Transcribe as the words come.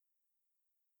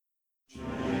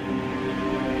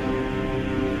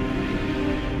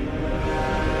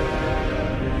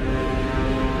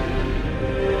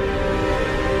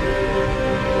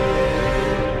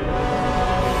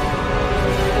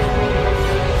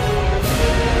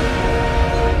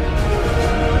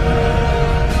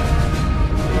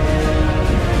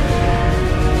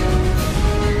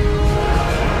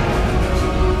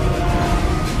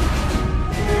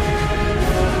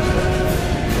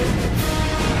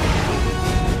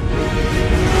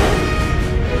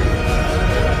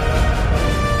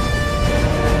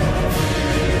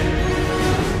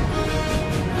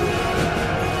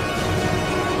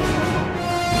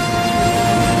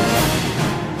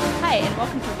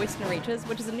Western Reaches,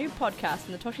 which is a new podcast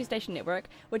in the Toshi Station Network,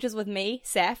 which is with me,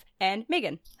 Saf, and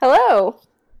Megan. Hello!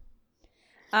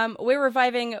 We're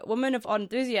reviving Women of Odd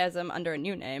Enthusiasm under a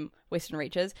new name, Western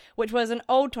Reaches, which was an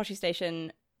old Toshi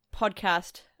Station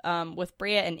podcast with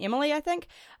Bria and Emily, I think.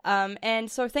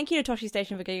 And so thank you to Toshi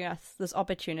Station for giving us this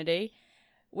opportunity.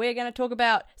 We're going to talk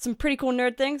about some pretty cool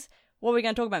nerd things. What are we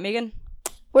going to talk about, Megan?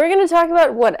 We're going to talk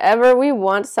about whatever we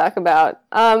want to talk about.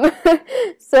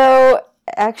 So,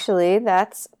 actually,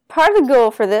 that's part of the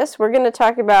goal for this. We're going to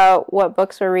talk about what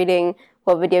books we're reading,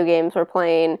 what video games we're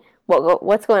playing,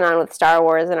 what's going on with Star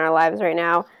Wars in our lives right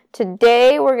now.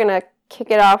 Today, we're going to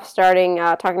kick it off starting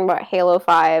talking about Halo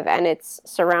 5 and its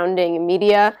surrounding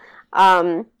media.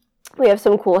 We have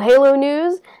some cool Halo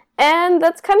news, and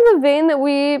that's kind of the vein that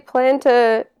we plan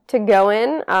to go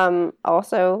in.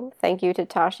 Also, thank you to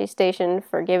Toshi Station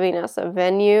for giving us a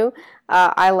venue.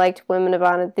 I liked Women of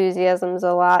Odd Enthusiasms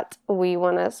a lot. We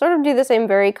want to sort of do the same,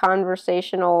 very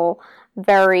conversational,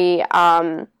 very,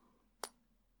 how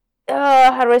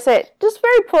do I say it? Just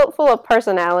very full of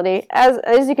personality.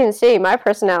 As you can see, my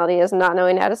personality is not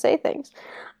knowing how to say things.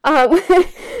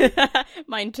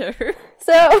 Mine too.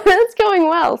 So, it's going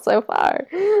well so far.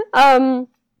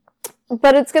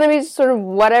 But it's going to be sort of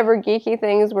whatever geeky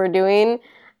things we're doing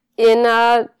in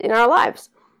our lives.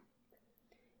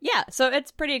 Yeah, so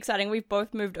it's pretty exciting. We've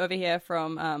both moved over here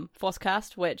from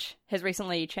Forcecast, which has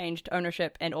recently changed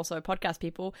ownership and also podcast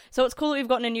people. So it's cool that we've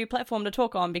gotten a new platform to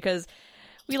talk on because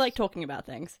we like talking about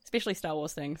things, especially Star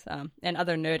Wars things and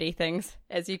other nerdy things,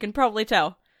 as you can probably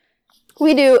tell.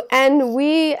 We do, and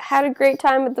we had a great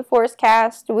time at the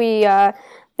Forcecast.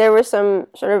 There were some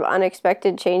sort of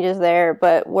unexpected changes there,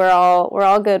 but we're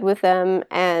all good with them.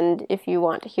 And if you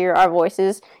want to hear our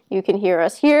voices, you can hear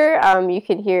us here. You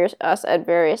can hear us at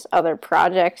various other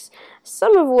projects,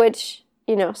 some of which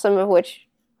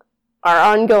are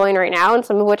ongoing right now, and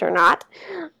some of which are not.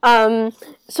 So,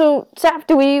 Saf,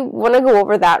 do we want to go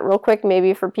over that real quick,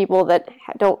 maybe for people that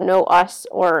don't know us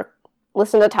or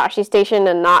listen to Toshi Station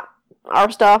and not our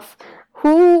stuff?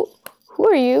 Who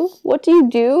are you? What do you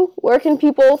do? Where can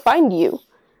people find you?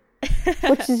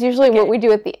 Which is usually okay. What we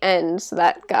do at the end, so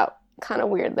that got kind of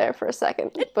weird there for a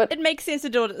second. But it makes sense to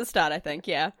do it at the start, I think,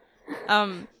 yeah.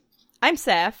 I'm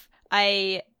Saf.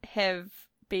 I have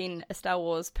been a Star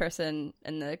Wars person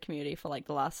in the community for like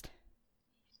the last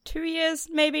 2 years,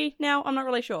 maybe, now. I'm not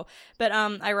really sure. But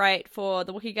I write for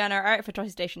The Wookiee Gunner, I write for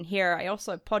Toshi Station here. I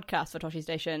also podcast for Toshi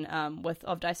Station with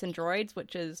Of Dice and Droids,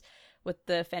 which is with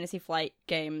the Fantasy Flight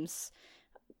games,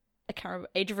 I can't remember,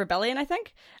 Age of Rebellion, I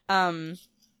think. And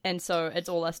so it's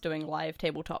all us doing live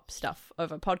tabletop stuff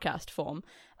over podcast form.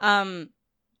 I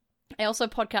also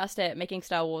podcast at Making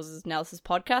Star Wars' Now This Is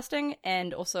Podcasting,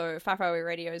 and also Far Far Away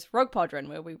Radio's Rogue Podron,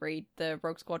 where we read the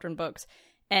Rogue Squadron books,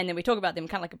 and then we talk about them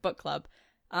kind of like a book club.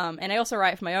 And I also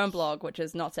write for my own blog, which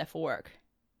is Not Safe for Work.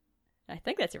 I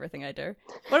think that's everything I do.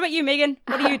 What about you, Megan?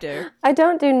 What do you do? I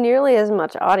don't do nearly as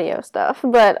much audio stuff,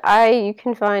 but you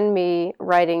can find me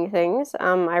writing things.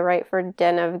 I write for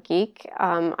Den of Geek.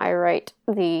 I write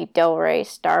the Del Rey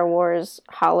Star Wars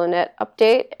HoloNet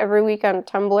update every week on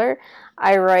Tumblr.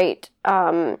 I write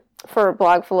for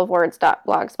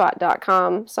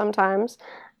blogfullofwords.blogspot.com sometimes.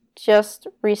 Just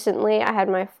recently, I had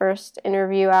my first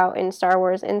interview out in Star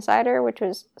Wars Insider, which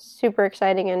was super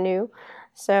exciting and new.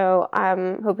 So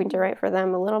I'm hoping to write for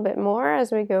them a little bit more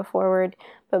as we go forward,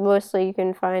 but mostly you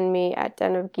can find me at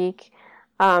Den of Geek.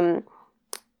 I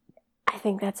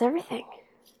think that's everything.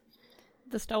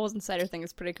 The Star Wars Insider thing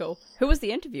is pretty cool. Who was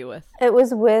the interview with? It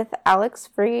was with Alex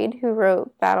Freed, who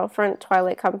wrote Battlefront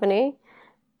Twilight Company,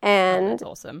 and that's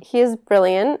awesome. He is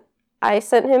brilliant. I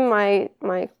sent him my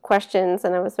questions,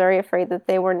 and I was very afraid that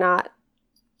they were not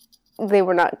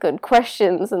good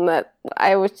questions, and that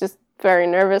I was just very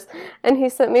nervous. And he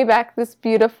sent me back this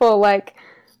beautiful, like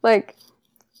I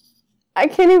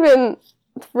can't even.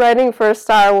 Writing for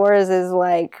Star Wars is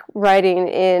like writing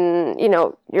in,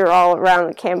 you're all around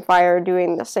the campfire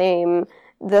doing the same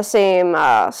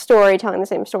story, telling the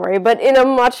same story, but in a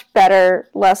much better,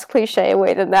 less cliche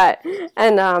way than that.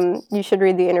 And you should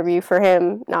read the interview for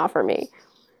him, not for me.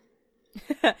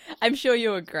 I'm sure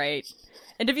you were great.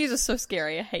 Interviews are so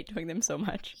scary. I hate doing them so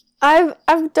much.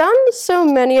 I've done so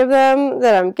many of them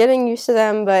that I'm getting used to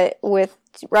them, but with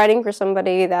writing for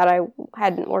somebody that I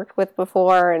hadn't worked with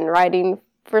before and writing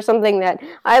for something that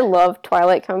I love,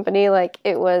 Twilight Company, like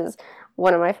it was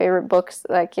one of my favorite books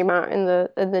that came out in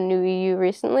the new EU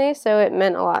recently, so it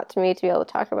meant a lot to me to be able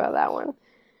to talk about that one.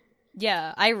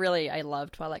 Yeah, I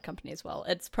love Twilight Company as well.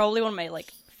 It's probably one of my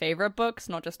favorite books,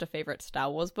 not just a favorite Star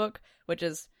Wars book, which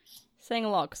is saying a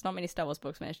lot because not many Star Wars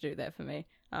books managed to do that for me.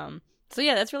 So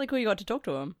yeah, that's really cool you got to talk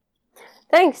to him.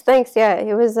 Thanks. Yeah,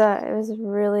 it was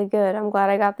really good. I'm glad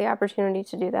I got the opportunity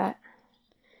to do that.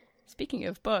 Speaking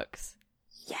of books,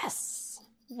 Yes.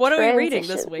 what are we reading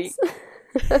this week?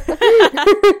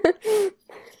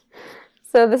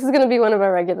 So this is going to be one of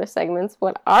our regular segments.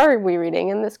 What are we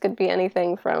reading? And this could be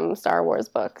anything from Star Wars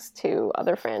books to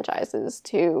other franchises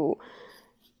to,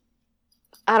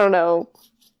 I don't know,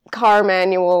 car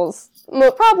manuals.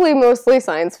 Probably mostly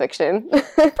science fiction.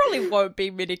 Probably won't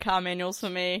be many car manuals for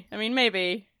me. I mean,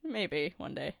 maybe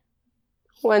one day.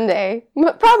 One day.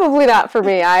 Probably not for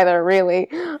me either, really.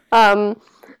 I'm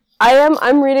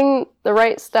reading The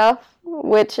Right Stuff,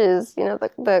 which is,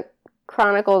 the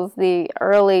chronicles the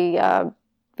early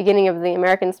beginning of the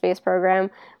American space program,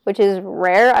 which is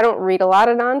rare. I don't read a lot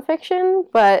of nonfiction,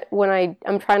 but when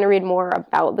I'm trying to read more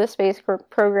about the space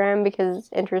program because it's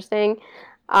interesting,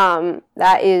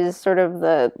 that is sort of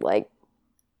the,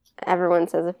 everyone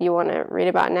says if you want to read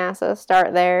about NASA,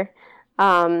 start there.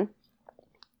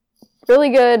 Really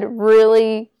good,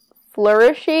 really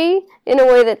flourishy in a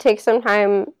way that takes some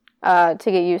time to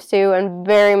get used to, and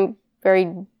very,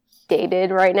 very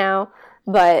dated right now,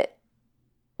 but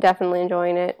definitely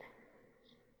enjoying it.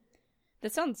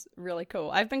 That sounds really cool.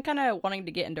 I've been kind of wanting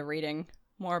to get into reading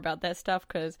more about that stuff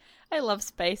because I love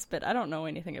space, but I don't know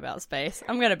anything about space.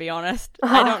 I'm going to be honest.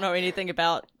 I don't know anything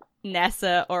about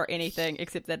NASA or anything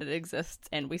except that it exists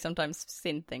and we sometimes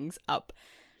send things up.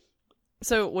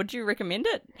 So would you recommend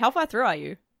it? How far through are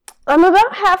you? I'm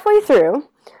about halfway through.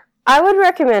 I would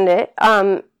recommend it.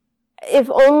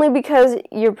 If only because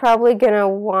you're probably going to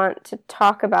want to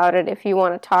talk about it if you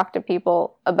want to talk to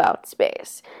people about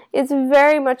space. It's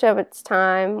very much of its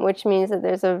time, which means that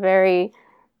there's a very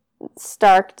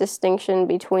stark distinction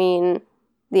between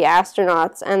the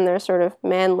astronauts and their sort of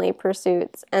manly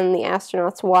pursuits and the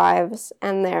astronauts' wives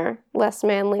and their less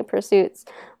manly pursuits.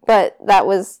 But that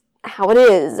was how it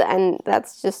is, and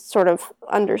that's just sort of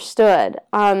understood.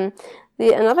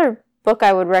 Another book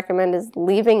I would recommend is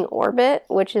Leaving Orbit,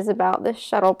 which is about the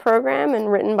shuttle program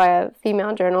and written by a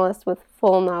female journalist with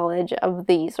full knowledge of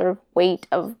the sort of weight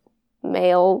of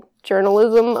male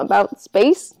journalism about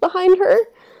space behind her,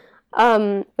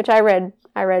 which I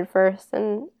read first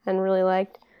and really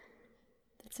liked.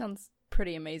 That sounds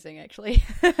pretty amazing, actually.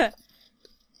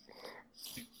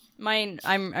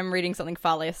 I'm reading something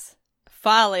far less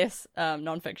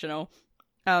non-fictional.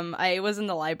 I was in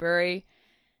the library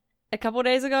a couple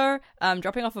days ago,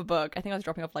 dropping off a book. I think I was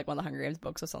dropping off one of the Hunger Games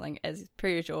books or something, as per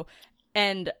usual.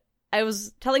 And I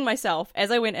was telling myself, as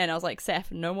I went in, I was like,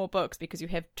 Seth, no more books because you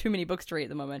have too many books to read at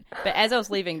the moment. But as I was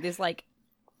leaving, there's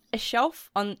a shelf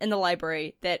in the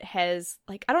library that has,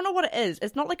 I don't know what it is.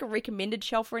 It's not a recommended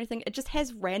shelf or anything. It just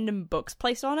has random books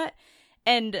placed on it.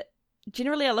 And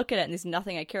generally I look at it and there's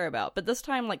nothing I care about. But this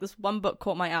time, this one book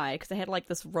caught my eye because they had,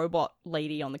 this robot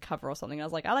lady on the cover or something. I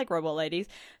was like, I like robot ladies.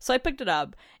 So I picked it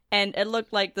up and it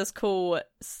looked like this cool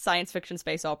science fiction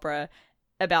space opera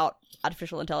about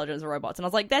artificial intelligence and robots. And I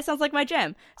was like, that sounds like my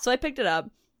jam. So I picked it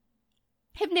up.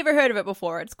 Have never heard of it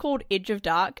before. It's called Edge of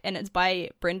Dark, and it's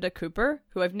by Brenda Cooper,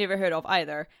 who I've never heard of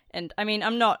either. And, I mean,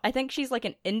 I think she's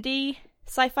an indie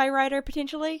sci-fi writer,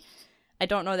 potentially. I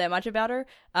don't know that much about her.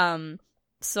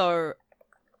 So,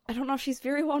 I don't know if she's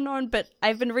very well known, but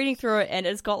I've been reading through it, and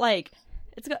it's got,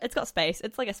 it's got space.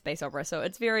 It's like a space opera, so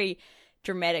it's very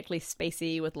dramatically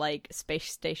spacey with,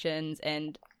 space stations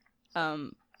and,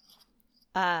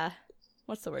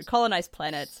 what's the word? Colonized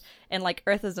planets, and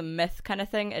Earth is a myth kind of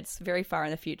thing. It's very far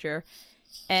in the future.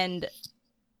 And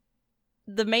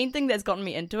the main thing that's gotten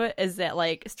me into it is that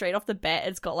straight off the bat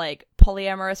it's got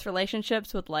polyamorous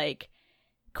relationships with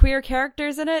queer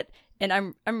characters in it, and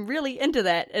I'm really into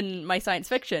that in my science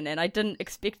fiction, and I didn't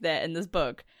expect that in this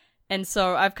book. And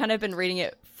so I've kind of been reading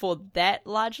it for that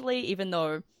largely, even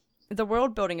though the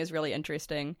world building is really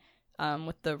interesting,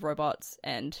 with the robots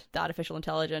and the artificial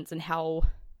intelligence and how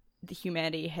the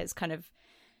humanity has kind of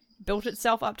built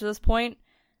itself up to this point.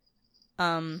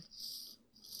 But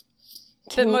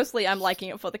mostly I'm liking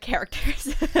it for the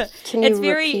characters. Can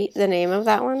you repeat the name of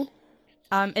that one?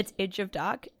 It's Edge of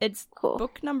Dark. It's cool.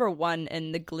 Book number 1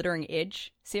 in the Glittering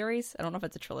Edge series. I don't know if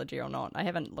it's a trilogy or not. I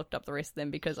haven't looked up the rest of them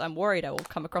because I'm worried I will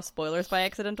come across spoilers by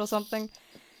accident or something.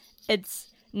 It's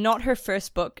not her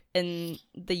first book in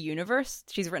the universe.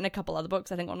 She's written a couple other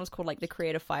books. I think one was called The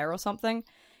Creative Fire or something.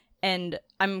 And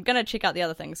I'm going to check out the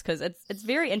other things because it's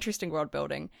very interesting world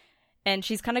building. And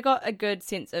she's kind of got a good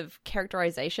sense of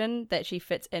characterization that she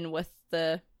fits in with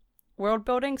the world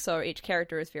building. So each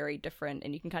character is very different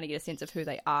and you can kind of get a sense of who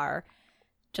they are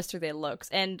just through their looks.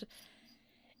 And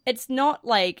it's not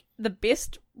the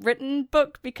best written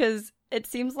book because it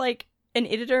seems like an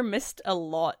editor missed a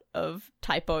lot of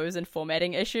typos and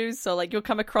formatting issues. So, like, you'll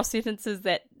come across sentences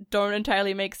that don't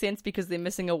entirely make sense because they're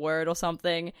missing a word or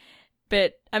something.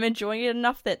 But I'm enjoying it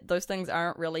enough that those things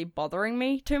aren't really bothering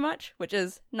me too much, which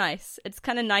is nice. It's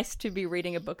kind of nice to be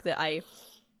reading a book that I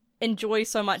enjoy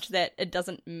so much that it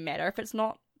doesn't matter if it's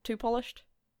not too polished.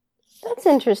 That's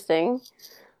interesting.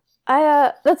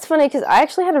 That's funny because I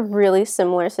actually had a really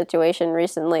similar situation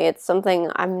recently. It's something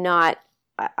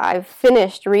I've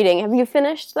finished reading. Have you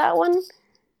finished that one?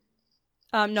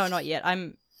 No, not yet.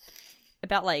 I'm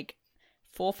about like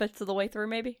 4/5 of the way through,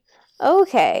 maybe.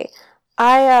 Okay.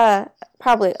 I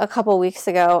probably a couple weeks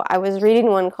ago, I was reading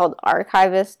one called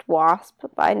Archivist Wasp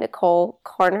by Nicole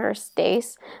Cornhurst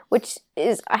Dace, which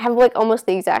is, I have like almost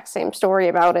the exact same story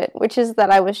about it, which is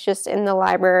that I was just in the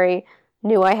library,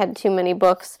 knew I had too many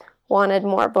books, wanted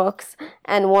more books,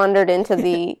 and wandered into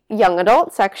the young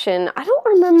adult section. I don't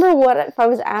remember if I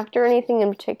was after anything in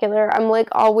particular. I'm like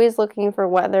always looking for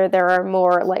whether there are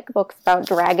more like books about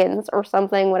dragons or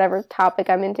something, whatever topic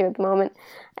I'm into at the moment.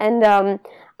 And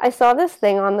I saw this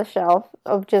thing on the shelf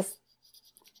of just,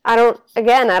 I don't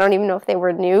even know if they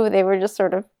were new. They were just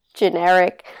sort of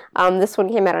generic. This one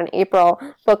came out in April,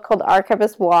 book called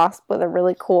Archivist Wasp with a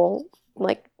really cool,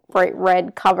 like, bright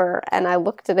red cover, and I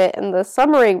looked at it, and the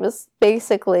summary was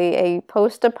basically a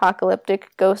post-apocalyptic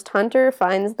ghost hunter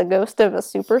finds the ghost of a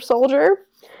super soldier,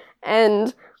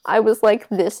 and I was like,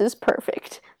 this is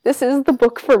perfect. This is the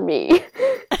book for me.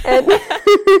 And,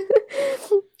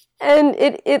 and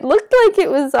it looked like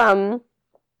it was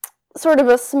sort of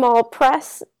a small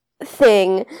press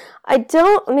thing.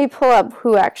 Let me pull up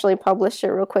who actually published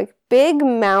it real quick. Big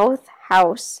Mouth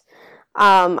House.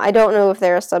 I don't know if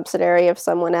they're a subsidiary of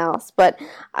someone else, but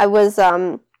I was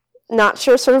not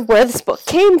sure sort of where this book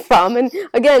came from. And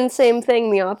again, same thing,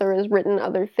 the author has written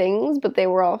other things, but they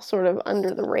were all sort of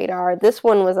under the radar. This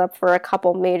one was up for a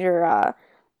couple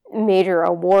major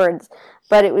awards,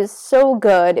 but it was so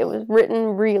good. It was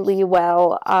written really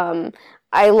well.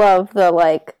 I love the,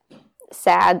 like,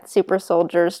 sad super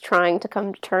soldiers trying to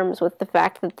come to terms with the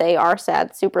fact that they are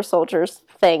sad super soldiers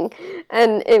thing.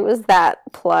 And it was that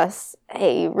plus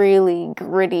a really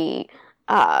gritty,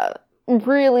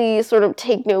 really sort of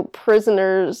take no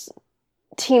prisoners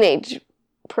teenage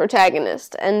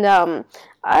protagonist. And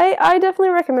I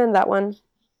definitely recommend that one.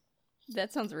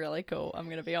 That sounds really cool, I'm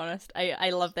gonna be honest.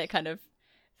 I love that kind of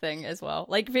thing as well.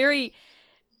 Like,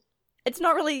 it's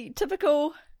not really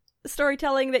typical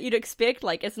storytelling that you'd expect.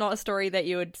 Like, it's not a story that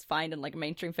you would find in like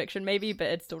mainstream fiction maybe, but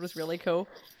it's still just really cool.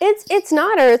 It's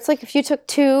not, or it's like if you took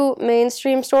two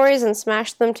mainstream stories and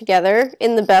smashed them together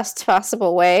in the best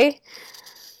possible way.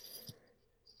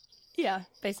 Yeah,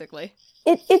 basically.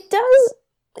 It does.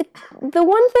 The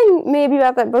one thing maybe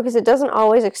about that book is it doesn't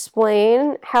always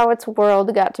explain how its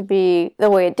world got to be the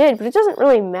way it did, but it doesn't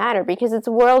really matter because its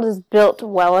world is built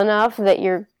well enough that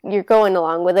you're going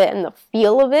along with it, and the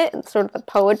feel of it and sort of the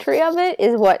poetry of it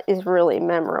is what is really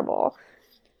memorable.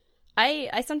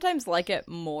 I sometimes like it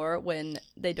more when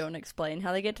they don't explain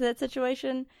how they get to that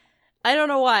situation. I don't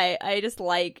know why. I just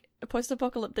like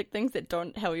post-apocalyptic things that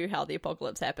don't tell you how the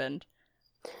apocalypse happened.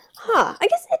 I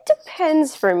guess it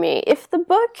depends for me. It depends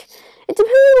on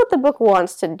what the book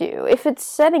wants to do. If it's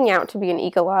setting out to be an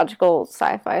ecological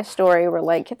sci-fi story where,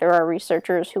 like, there are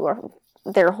researchers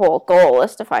their whole goal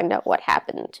is to find out what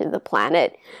happened to the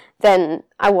planet, then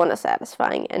I want a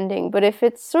satisfying ending. But if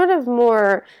it's sort of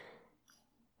more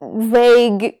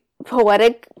vague,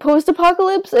 poetic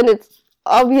post-apocalypse, and it's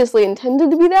obviously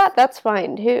intended to be that, that's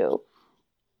fine too.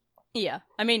 Yeah,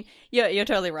 I mean, you're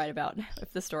totally right about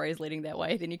if the story is leading that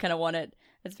way, then you kind of want it.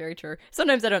 That's very true.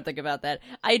 Sometimes I don't think about that.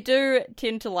 I do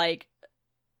tend to like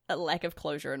a lack of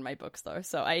closure in my books, though,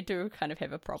 so I do kind of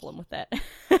have a problem with that.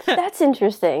 That's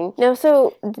interesting. Now,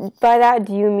 so by that,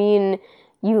 do you mean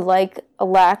you like a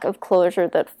lack of closure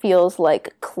that feels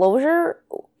like closure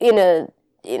in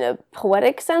a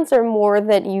poetic sense, or more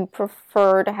that you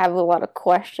prefer to have a lot of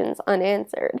questions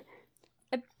unanswered?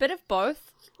 A bit of both.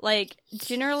 Like,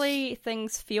 generally,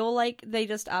 things feel like they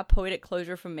just are poetic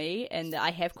closure for me, and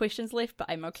I have questions left, but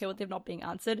I'm okay with them not being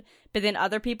answered. But then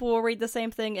other people will read the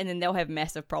same thing, and then they'll have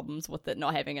massive problems with it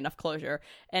not having enough closure.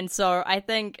 And so I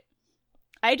think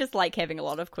I just like having a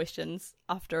lot of questions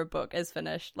after a book is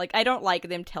finished. Like, I don't like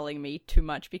them telling me too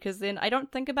much, because then I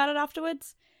don't think about it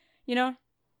afterwards, you know?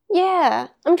 Yeah.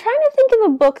 I'm trying to think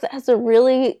of a book that has a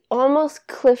really almost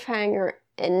cliffhanger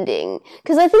ending,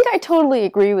 because I think I totally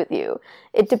agree with you.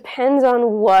 It depends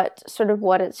on what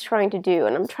it's trying to do,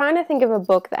 and I'm trying to think of a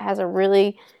book that has a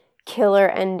really killer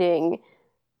ending,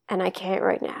 and I can't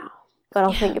right now. but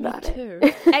I'll think about me too.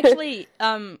 Actually,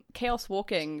 the Chaos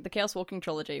Walking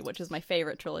trilogy, which is my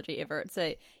favorite trilogy ever. It's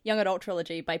a young adult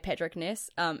trilogy by Patrick Ness.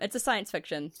 It's a science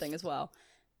fiction thing as well.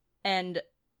 And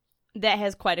that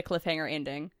has quite a cliffhanger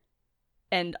ending.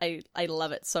 And I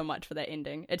love it so much for that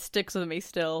ending. It sticks with me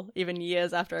still, even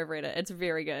years after I've read it. It's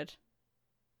very good.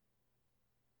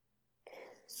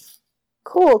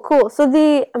 Cool. So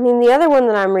the other one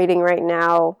that I'm reading right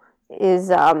now is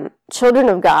Children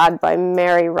of God by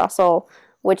Mary Russell,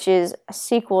 which is a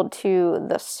sequel to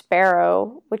The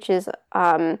Sparrow, which is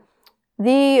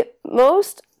the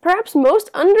perhaps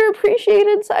most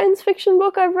underappreciated science fiction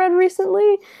book I've read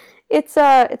recently. It's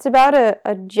about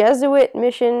a Jesuit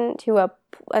mission to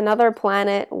another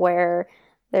planet where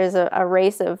there's a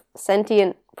race of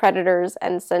sentient predators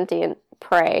and sentient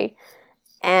prey,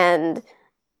 and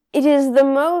it is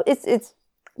it's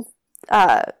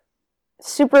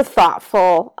super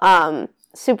thoughtful,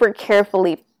 super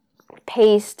carefully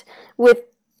paced, with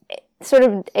sort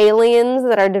of aliens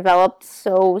that are developed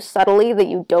so subtly that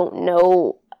you don't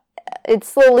know. It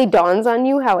slowly dawns on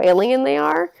you how alien they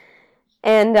are.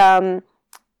 And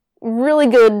really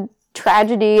good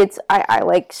tragedy. I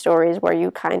like stories where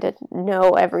you kind of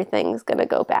know everything's going to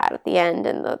go bad at the end,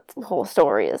 and the whole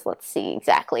story is, let's see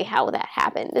exactly how that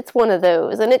happened. It's one of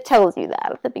those, and it tells you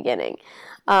that at the beginning.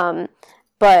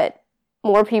 But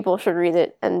more people should read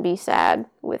it and be sad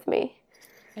with me.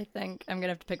 I think I'm going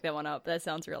to have to pick that one up. That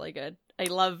sounds really good. I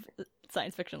love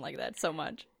science fiction like that so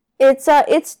much.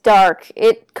 It's dark.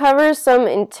 It covers some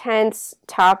intense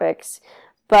topics,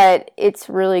 but it's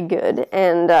really good.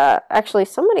 And actually,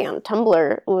 somebody on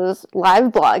Tumblr was live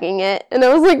blogging it, and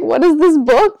I was like, what is this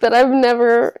book that I've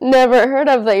never heard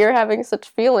of that you're having such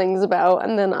feelings about?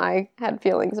 And then I had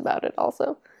feelings about it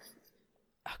also.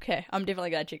 Okay, I'm definitely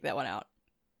going to check that one out.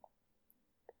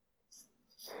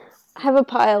 I have a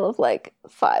pile of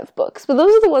 5 books, but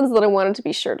those are the ones that I wanted to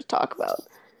be sure to talk about.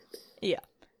 Yeah.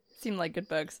 Seem like good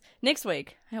books. Next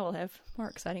week, I will have more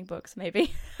exciting books,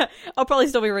 maybe. I'll probably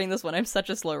still be reading this one. I'm such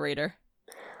a slow reader.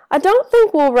 I don't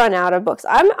think we'll run out of books.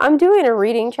 I'm doing a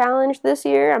reading challenge this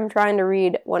year. I'm trying to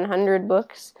read 100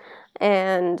 books,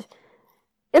 and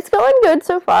it's going good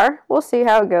so far. We'll see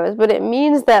how it goes, but it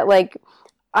means that,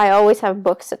 I always have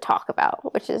books to talk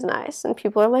about, which is nice. And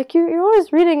people are like, you're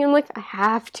always reading. I'm like, I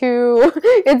have to.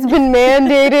 It's been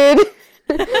mandated.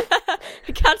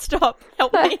 I can't stop.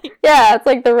 Help me. Yeah, it's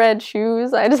like the red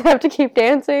shoes. I just have to keep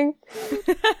dancing.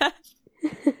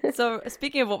 So,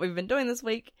 speaking of what we've been doing this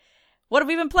week, what have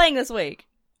we been playing this week?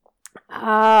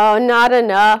 Oh, not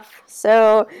enough.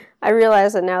 So, I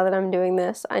realize that now that I'm doing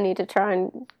this, I need to try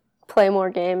and play more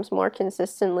games more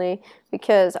consistently,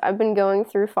 because I've been going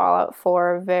through Fallout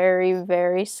 4 very,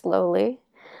 very slowly.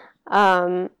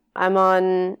 I'm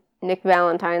on Nick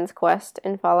Valentine's quest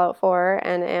in Fallout 4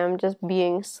 and am just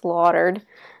being slaughtered.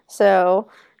 So,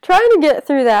 trying to get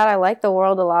through that. I like the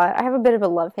world a lot. I have a bit of a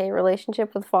love-hate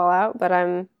relationship with Fallout, but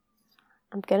I'm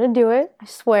gonna do it, I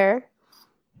swear.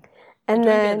 And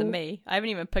You're doing then better than me. I haven't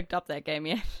even picked up that game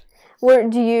yet. are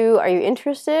you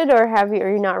interested, or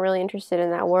are you not really interested in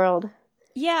that world?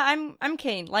 Yeah, I'm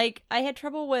keen. I had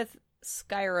trouble with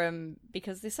Skyrim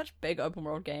because they're such big open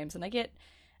world games, and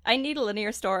I need a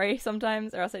linear story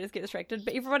sometimes, or else I just get distracted.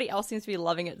 But everybody else seems to be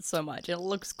loving it so much, and it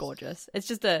looks gorgeous.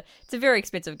 It's a very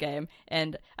expensive game,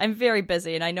 and I'm very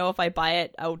busy, and I know if I buy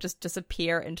it, I'll just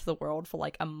disappear into the world for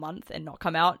a month and not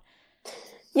come out.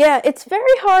 Yeah, it's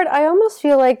very hard. I almost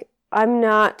feel like I'm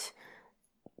not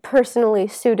personally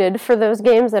suited for those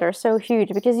games that are so huge,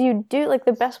 because you do,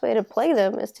 the best way to play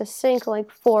them is to sink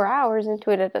 4 hours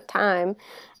into it at a time,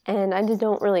 and I just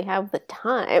don't really have the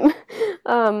time.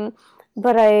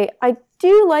 But I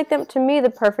do like them. To me, the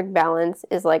perfect balance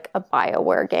is a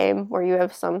BioWare game where you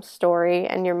have some story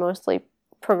and you're mostly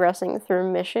progressing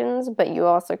through missions, but you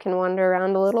also can wander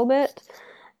around a little bit.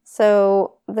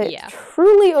 So the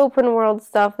truly open world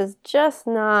stuff is just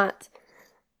not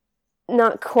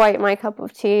quite my cup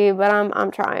of tea, but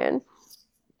I'm trying.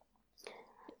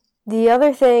 The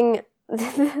other thing,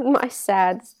 my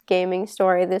sad gaming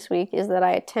story this week is that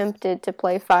I attempted to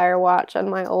play Firewatch on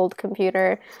my old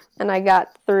computer, and I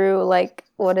got through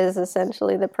what is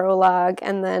essentially the prologue,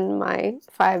 and then my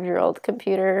 5-year-old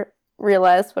computer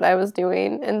realized what I was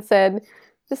doing and said,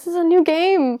 "This is a new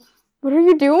game. What are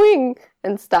you doing?"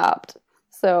 and stopped.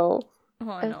 So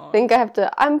I think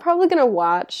I'm probably going to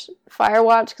watch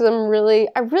Firewatch, because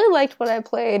I really liked what I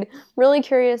played. Really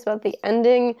curious about the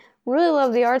ending. Really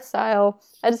love the art style.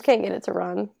 I just can't get it to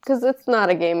run, because it's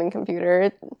not a gaming computer.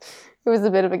 It was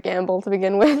a bit of a gamble to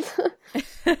begin with.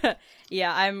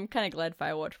 Yeah, I'm kind of glad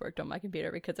Firewatch worked on my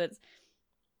computer, because it's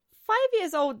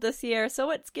years old this year,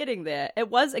 so it's getting there. It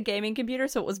was a gaming computer,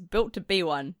 so it was built to be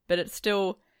one, but it's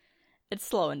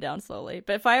slowing down slowly.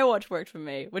 But Firewatch worked for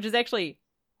me, which is actually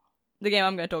the game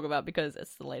I'm going to talk about because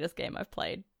it's the latest game I've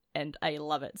played, and I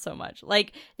love it so much.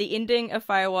 Like, the ending of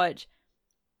Firewatch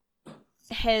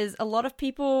has a lot of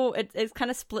people, it's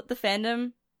kind of split the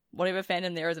fandom, whatever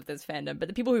fandom there is if there's fandom, but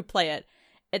the people who play it,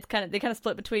 they're kind of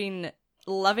split between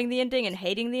loving the ending and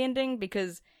hating the ending,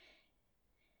 because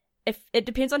if it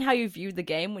depends on how you viewed the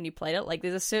game when you played it. Like,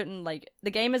 there's a certain, like,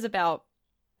 the game is about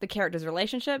the characters'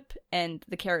 relationship and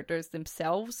the characters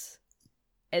themselves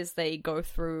as they go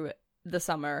through the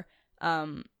summer,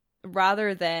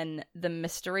 rather than the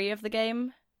mystery of the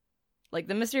game. Like,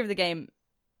 the mystery of the game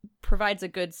provides a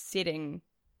good setting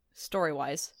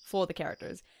story-wise for the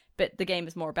characters, but the game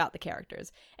is more about the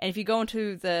characters. And if you go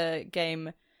into the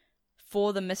game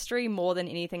for the mystery more than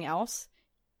anything else,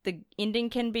 the ending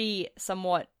can be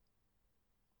somewhat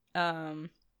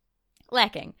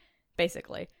lacking,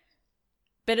 basically.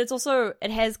 But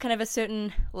it has kind of a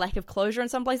certain lack of closure in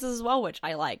some places as well, which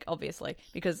I like, obviously,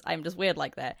 because I'm just weird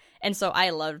like that. And so I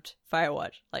loved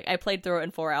Firewatch. Like, I played through it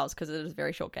in 4 hours because it is a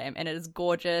very short game, and it is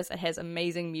gorgeous. It has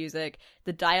amazing music.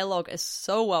 The dialogue is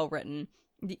so well written.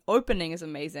 The opening is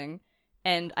amazing.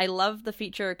 And I love the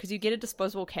feature because you get a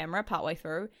disposable camera partway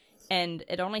through, and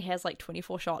it only has like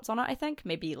 24 shots on it, I think,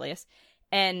 maybe less.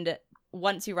 And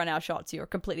once you run out of shots, you're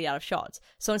completely out of shots.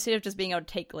 So instead of just being able to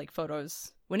take like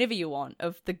photos whenever you want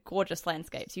of the gorgeous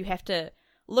landscapes, you have to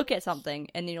look at something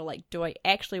and then you're like, do I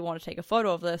actually want to take a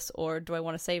photo of this, or do I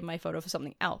want to save my photo for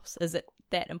something else? Is it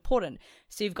that important?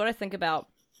 So you've got to think about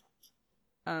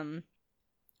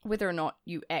whether or not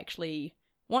you actually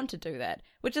want to do that,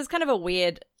 which is kind of a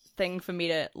weird thing for me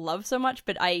to love so much,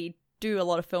 but I do a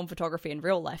lot of film photography in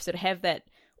real life, so to have that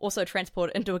also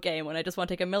transport into a game when I just want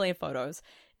to take a million photos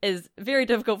is very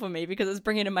difficult for me because it's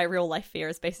bringing in my real life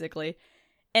fears, basically.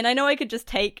 And I know I could just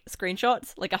take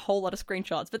screenshots, like a whole lot of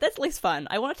screenshots, but that's less fun.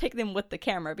 I want to take them with the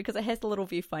camera because it has the little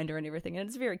viewfinder and everything, and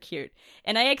it's very cute.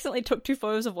 And I accidentally took 2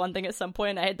 photos of one thing at some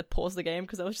point, and I had to pause the game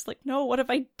because I was just like, no, what have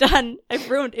I done? I've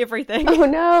ruined everything. Oh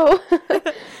no.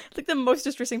 It's like the most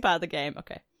distressing part of the game.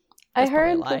 Okay. I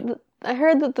heard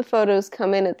that the photos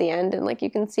come in at the end and like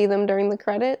you can see them during the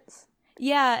credits.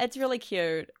 Yeah, it's really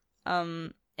cute.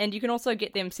 And you can also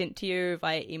get them sent to you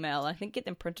via email. I think get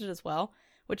them printed as well,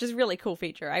 which is a really cool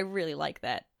feature. I really like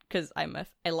that because I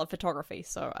love photography,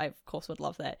 so I of course would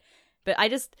love that. But I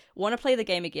just want to play the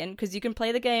game again because you can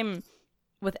play the game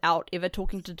without ever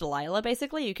talking to Delilah,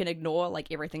 basically. You can ignore like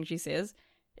everything she says,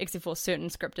 except for certain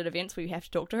scripted events where you have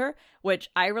to talk to her, which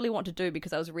I really want to do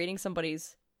because I was reading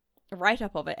somebody's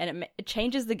write-up of it, and it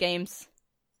changes the game's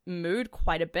mood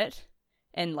quite a bit,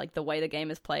 and like the way the game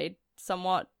is played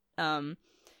somewhat,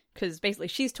 because basically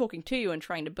she's talking to you and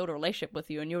trying to build a relationship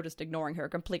with you, and you're just ignoring her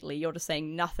completely. You're just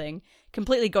saying nothing,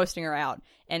 completely ghosting her out,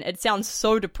 and it sounds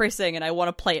so depressing, and I want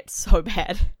to play it so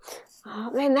bad.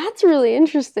 Oh man, that's really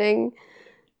interesting.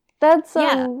 That's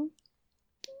part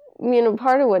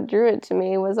of what drew it to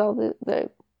me was all the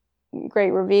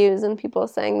great reviews and people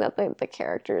saying that the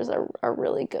characters are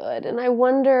really good. And I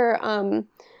wonder,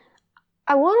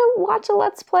 I want to watch a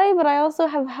Let's Play, but I also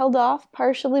have held off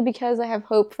partially because I have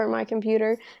hope for my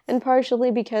computer and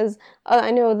partially because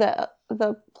I know that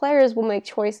the players will make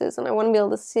choices and I want to be able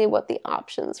to see what the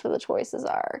options for the choices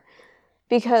are.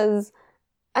 Because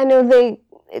I know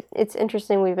it's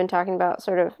interesting, we've been talking about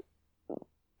sort of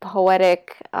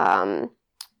poetic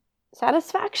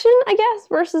satisfaction, I guess,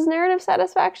 versus narrative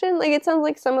satisfaction. Like, it sounds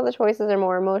like some of the choices are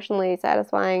more emotionally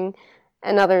satisfying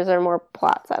and others are more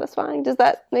plot satisfying. Does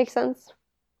that make sense?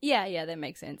 Yeah, that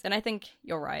makes sense. And I think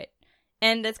you're right.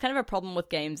 And it's kind of a problem with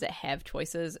games that have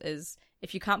choices is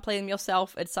if you can't play them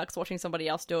yourself, it sucks watching somebody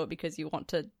else do it because you want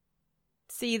to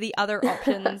see the other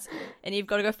options and you've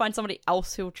got to go find somebody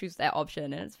else who'll choose that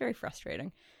option, and it's very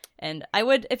frustrating. And I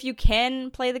would, if you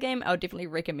can play the game, I would definitely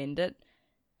recommend it.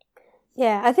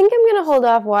 Yeah, I think I'm going to hold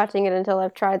off watching it until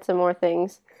I've tried some more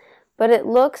things. But it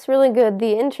looks really good.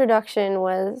 The introduction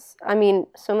was,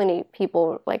 so many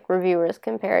people, like reviewers,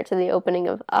 compare it to the opening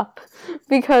of Up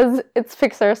because it's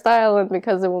Pixar style and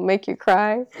because it will make you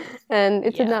cry. And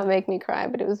it did not make me cry,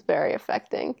 but it was very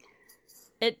affecting.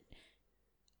 It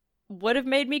would have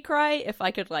made me cry if I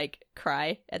could,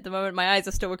 cry. At the moment, my eyes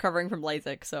are still recovering from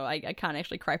LASIK, so I can't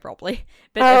actually cry properly.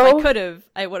 But if I could have,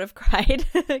 I would have cried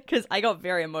because I got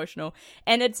very emotional.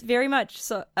 And it's very much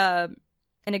an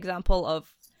example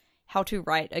of how to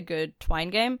write a good Twine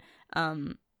game.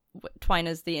 Twine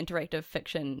is the interactive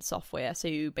fiction software, so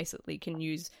you basically can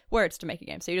use words to make a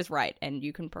game. So you just write, and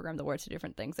you can program the words to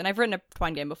different things. And I've written a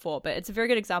Twine game before, but it's a very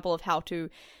good example of how to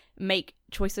make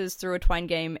choices through a Twine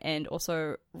game and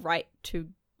also write to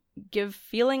give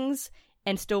feelings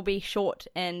and still be short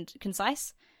and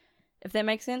concise, if that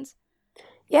makes sense.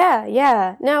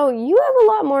 Yeah. Now, you have a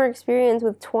lot more experience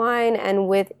with Twine and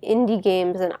with indie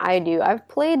games than I do. I've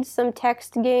played some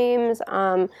text games.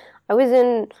 I was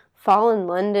in Fallen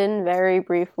London very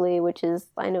briefly, which is,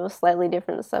 I know, a slightly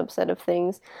different subset of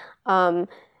things.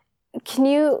 Can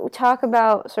you talk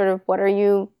about sort of what are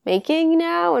you making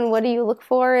now and what do you look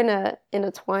for in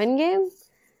a Twine game?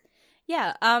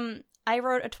 Yeah, I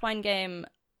wrote a Twine game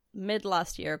mid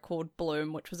last year called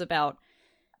Bloom, which was about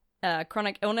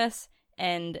chronic illness,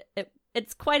 and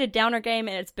it's quite a downer game,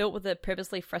 and it's built with a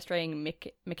purposely frustrating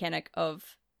mechanic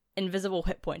of invisible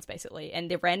hit points, basically, and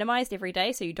they're randomized every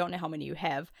day, so you don't know how many you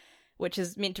have, which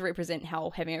is meant to represent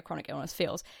how having a chronic illness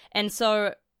feels. And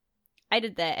so I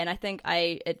did that, and I think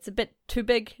it's a bit too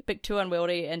big, a bit too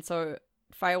unwieldy, and so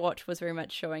Firewatch was very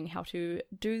much showing how to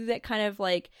do that kind of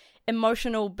like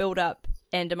emotional build-up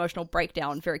and emotional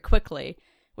breakdown very quickly,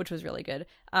 which was really good.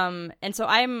 And so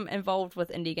I'm involved with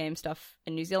indie game stuff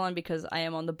in New Zealand because I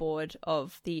am on the board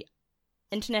of the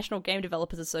International Game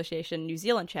Developers Association New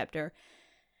Zealand chapter,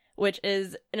 which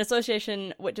is an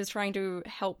association which is trying to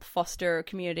help foster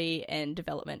community and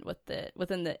development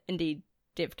within the indie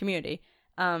dev community.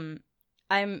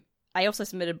 I also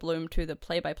submitted Bloom to the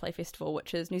Play by Play Festival,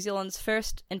 which is New Zealand's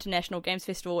first international games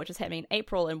festival, which is happening in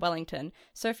April in Wellington.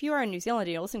 So if you are in New Zealand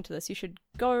and you're listening to this, you should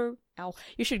go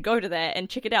to that and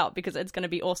check it out because it's going to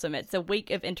be awesome. It's a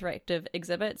week of interactive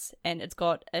exhibits, and it's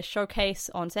got a showcase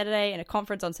on Saturday and a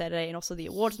conference on Saturday and also the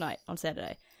awards night on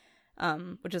Saturday,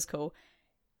 which is cool.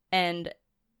 And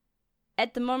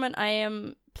at the moment, I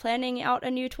am planning out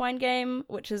a new Twine game,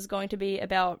 which is going to be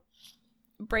about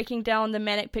breaking down the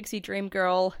Manic Pixie Dream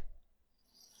Girl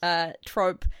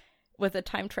trope with a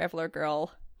time traveler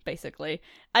girl, basically.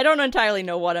 I don't entirely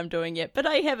know what I'm doing yet, but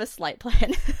I have a slight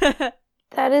plan.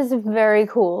 That is very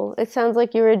cool. It sounds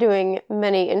like you were doing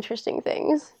many interesting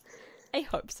things. I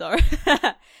hope so.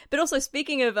 But also,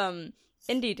 speaking of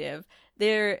indie dev,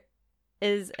 there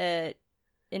is a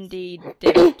indie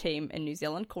dev team in New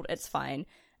Zealand called It's Fine.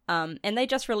 And they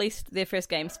just released their first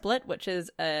game, Split, which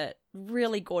is a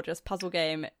really gorgeous puzzle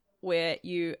game where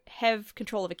you have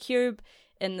control of a cube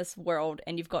in this world,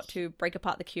 and you've got to break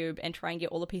apart the cube and try and get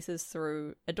all the pieces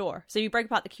through a door. So you break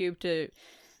apart the cube to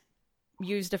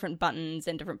use different buttons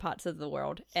in different parts of the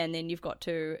world, and then you've got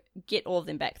to get all of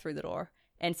them back through the door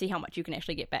and see how much you can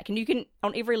actually get back. And you can,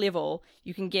 on every level,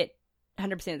 you can get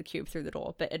 100% of the cube through the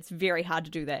door, but it's very hard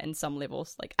to do that in some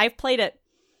levels. Like, I've played it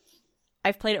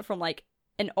from like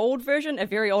an old version, a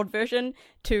very old version,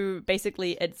 to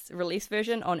basically its release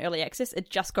version on early access. It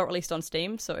just got released on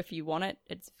Steam, so if you want it,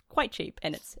 it's quite cheap,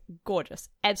 and it's gorgeous.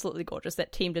 Absolutely gorgeous.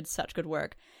 That team did such good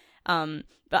work. But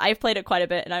I've played it quite a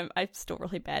bit, and I'm still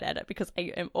really bad at it because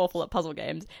I am awful at puzzle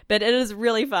games. But it is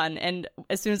really fun, and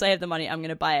as soon as I have the money, I'm going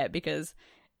to buy it because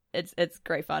it's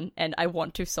great fun, and I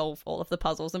want to solve all of the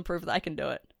puzzles and prove that I can do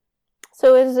it.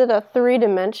 So is it a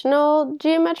 3-dimensional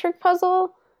geometric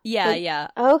puzzle? Yeah.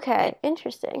 Okay,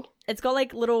 interesting. It's got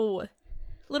like little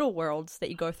worlds that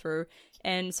you go through,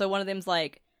 and so one of them's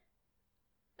like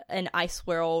an ice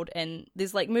world, and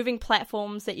there's like moving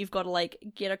platforms that you've got to like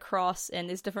get across, and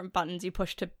there's different buttons you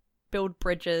push to build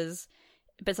bridges,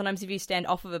 but sometimes if you stand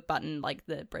off of a button, like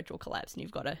the bridge will collapse and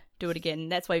you've got to do it again.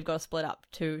 And that's why you've got to split up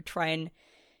to try and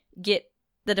get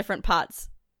the different parts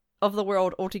of the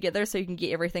world all together so you can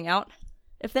get everything out,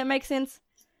 if that makes sense.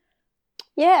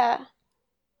 Yeah,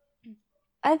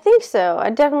 I think so. I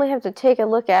definitely have to take a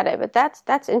look at it, but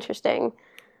that's interesting.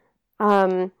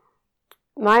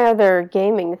 My other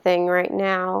gaming thing right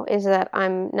now is that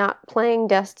I'm not playing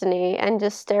Destiny and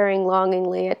just staring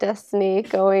longingly at Destiny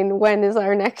going, when is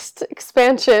our next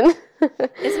expansion?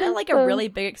 Isn't it like a really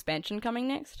big expansion coming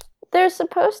next? There's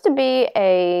supposed to be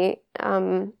a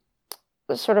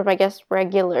sort of, I guess,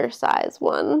 regular size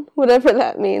one, whatever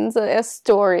that means, a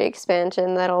story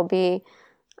expansion that'll be,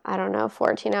 I don't know,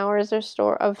 14 hours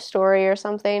of story or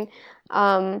something.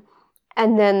 And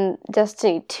then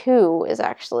Destiny 2 is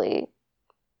actually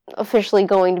officially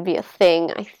going to be a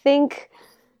thing. I think,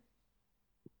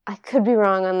 I could be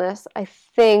wrong on this, I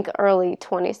think early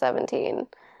 2017.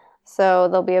 So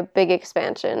there'll be a big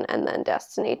expansion and then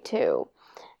Destiny 2.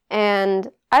 And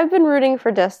I've been rooting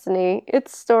for Destiny.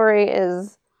 Its story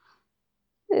is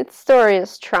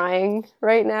trying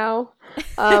right now.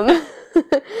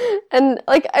 And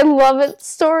like, I love its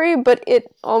story, but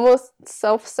it almost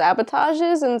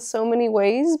self-sabotages in so many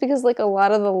ways because like a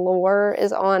lot of the lore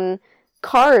is on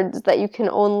cards that you can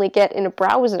only get in a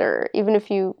browser. Even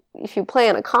if you play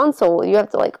on a console, you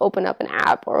have to like open up an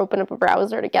app or open up a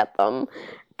browser to get them.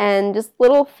 and just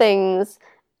little things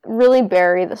really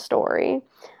bury the story.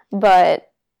 But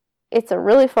it's a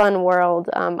really fun world.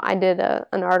 I did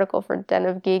an article for Den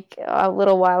of Geek a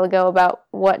little while ago about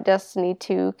what Destiny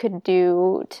 2 could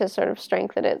do to sort of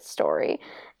strengthen its story.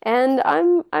 And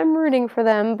I'm rooting for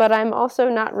them, but I'm also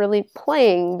not really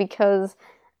playing because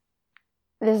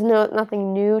there's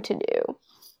nothing new to do.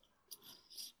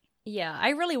 Yeah,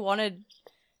 I really wanted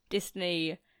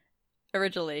Destiny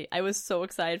originally. I was so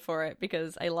excited for it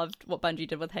because I loved what Bungie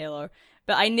did with Halo,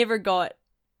 but I never got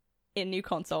a new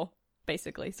console,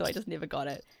 basically, so I just never got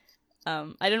it.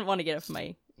 I didn't want to get it for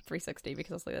my 360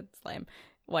 because I was like, that's lame.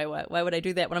 Why would I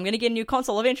do that when I'm going to get a new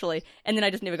console eventually? And then I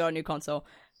just never got a new console.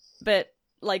 But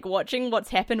like watching what's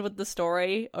happened with the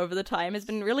story over the time has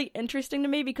been really interesting to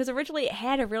me because originally it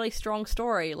had a really strong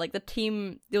story. Like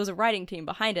there was a writing team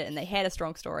behind it and they had a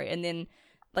strong story. And then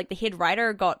like the head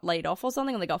writer got laid off or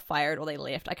something and they got fired or they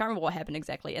left. I can't remember what happened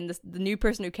exactly. And the new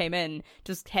person who came in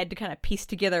just had to kind of piece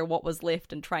together what was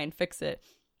left and try and fix it.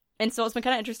 And so it's been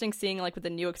kind of interesting seeing like with the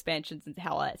new expansions and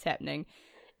how that's happening.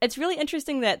 It's really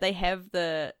interesting that they have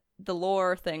the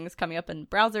lore things coming up in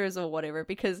browsers or whatever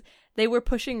because they were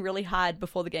pushing really hard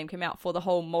before the game came out for the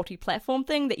whole multi-platform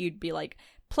thing that you'd be like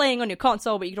playing on your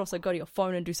console but you could also go to your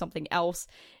phone and do something else.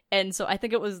 And so I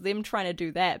think it was them trying to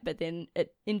do that, but then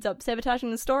it ends up sabotaging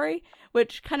the story,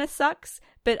 which kind of sucks,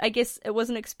 but I guess it was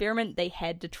an experiment they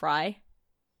had to try.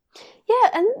 Yeah,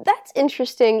 and that's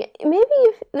interesting. Maybe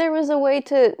if there was a way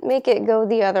to make it go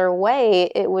the other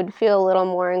way, it would feel a little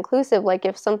more inclusive. Like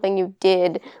if something you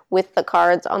did with the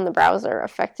cards on the browser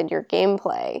affected your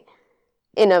gameplay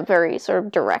in a very sort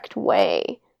of direct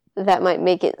way, that might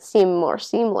make it seem more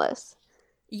seamless.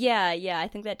 Yeah, I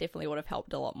think that definitely would have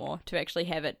helped a lot more to actually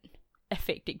have it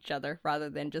affect each other rather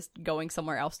than just going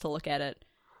somewhere else to look at it.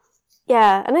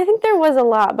 Yeah, and I think there was a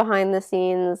lot behind the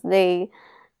scenes. They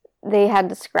had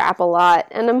to scrap a lot,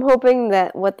 and I'm hoping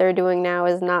that what they're doing now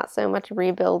is not so much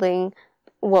rebuilding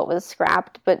what was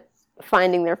scrapped, but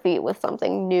finding their feet with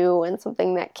something new and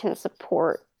something that can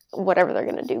support whatever they're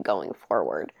going to do going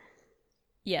forward.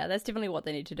 Yeah, that's definitely what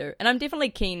they need to do. And I'm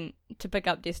definitely keen to pick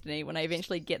up Destiny when I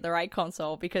eventually get the right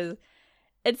console because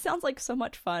it sounds like so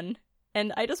much fun,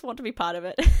 and I just want to be part of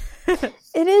it.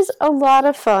 It is a lot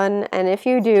of fun, and if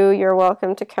you do, you're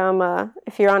welcome to come.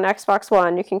 If you're on Xbox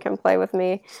One, you can come play with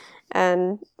me,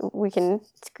 and we can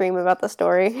scream about the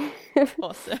story.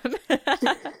 Awesome.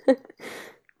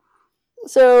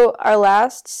 So our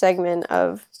last segment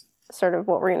of sort of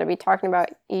what we're going to be talking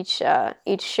about each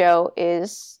show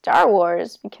is Star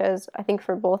Wars, because I think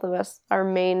for both of us, our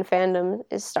main fandom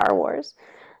is Star Wars.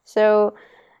 So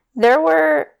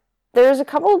there's a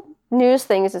couple news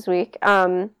things this week.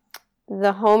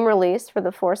 The home release for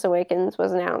The Force Awakens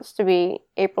was announced to be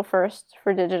April 1st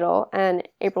for digital and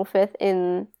April 5th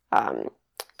in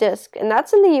disc. And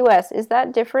that's in the US. Is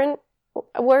that different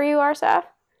where you are, Saf?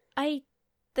 I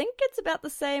think it's about the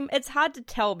same. It's hard to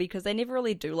tell because they never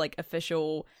really do like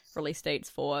official release dates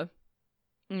for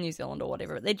New Zealand or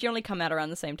whatever. They generally come out around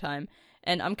the same time.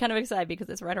 And I'm kind of excited because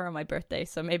it's right around my birthday.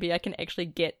 So maybe I can actually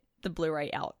get the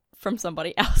Blu-ray out from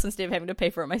somebody else instead of having to pay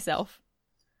for it myself.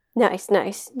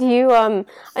 Nice. Do you, I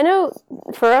know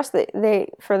for us, they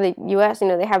for the US,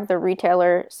 they have the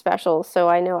retailer specials, so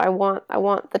I know I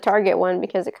want the Target one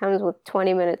because it comes with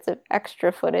 20 minutes of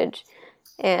extra footage,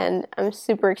 and I'm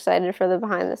super excited for the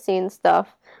behind-the-scenes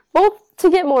stuff, both to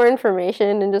get more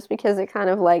information and just because it kind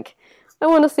of like, I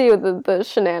want to see the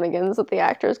shenanigans that the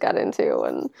actors got into,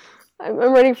 and I'm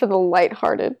ready for the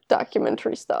lighthearted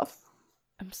documentary stuff.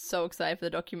 I'm so excited for the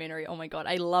documentary. Oh my god,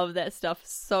 I love that stuff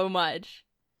so much.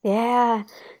 Yeah.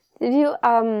 Did you,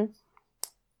 what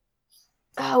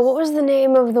was the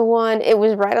name of the one? It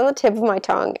was right on the tip of my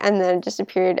tongue, and then it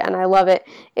disappeared, and I love it.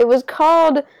 It was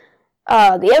called,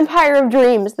 The Empire of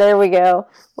Dreams, there we go.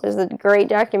 It was a great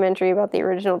documentary about the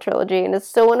original trilogy, and it's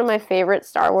still one of my favorite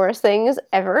Star Wars things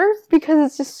ever, because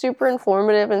it's just super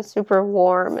informative and super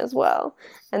warm as well.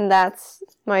 And that's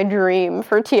my dream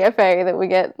for TFA, that we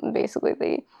get basically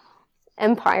the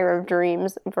Empire of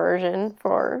Dreams version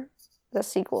for the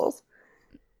sequels.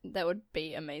 That would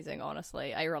be amazing,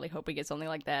 honestly. I really hope we get something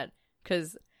like that,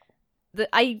 because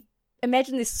I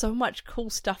imagine there's so much cool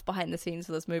stuff behind the scenes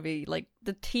for this movie. Like,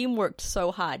 the team worked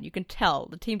so hard. You can tell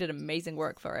the team did amazing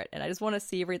work for it, and I just want to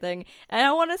see everything. And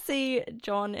I want to see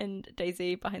John and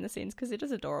Daisy behind the scenes, because they're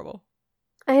just adorable.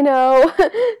 I know.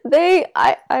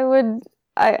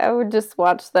 I would just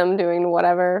watch them doing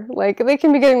whatever. Like, they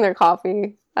can be getting their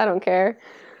coffee. I don't care.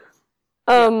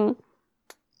 Yeah.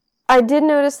 I did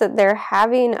notice that they're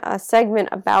having a segment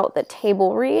about the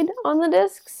table read on the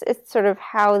discs. It's sort of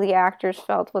how the actors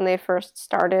felt when they first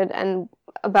started and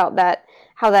about that,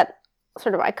 how that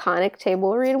sort of iconic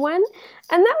table read went.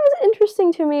 And that was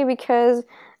interesting to me because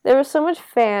there was so much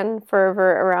fan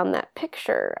fervor around that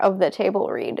picture of the table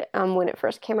read when it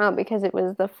first came out, because it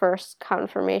was the first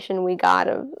confirmation we got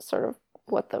of sort of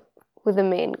who the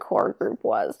main core group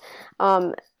was.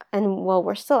 And while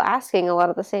we're still asking a lot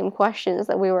of the same questions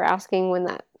that we were asking when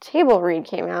that table read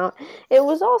came out, it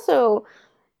was also,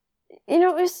 it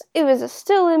was a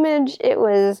still image. It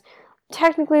was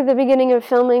technically the beginning of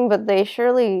filming, but they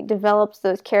surely developed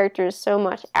those characters so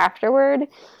much afterward.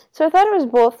 So I thought it was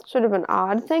both sort of an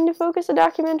odd thing to focus a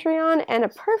documentary on and a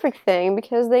perfect thing,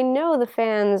 because they know the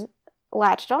fans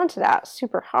latched onto that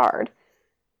super hard.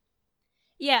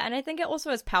 Yeah, and I think it also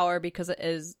has power because it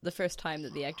is the first time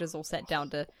that the actors all sat down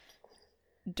to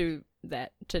do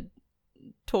that, to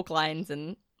talk lines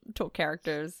and talk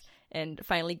characters and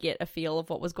finally get a feel of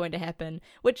what was going to happen,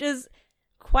 which is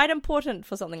quite important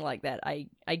for something like that,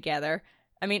 I gather.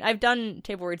 I mean, I've done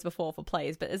table reads before for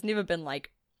plays, but it's never been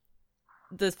like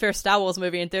the first Star Wars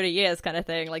movie in 30 years kind of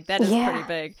thing. Like, that is pretty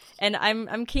big. And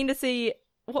I'm keen to see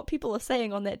what people are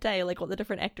saying on that day, like what the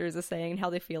different actors are saying and how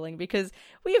they're feeling, because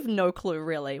we have no clue,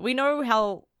 really. We know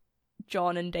how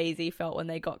John and Daisy felt when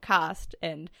they got cast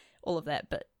and all of that,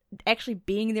 but actually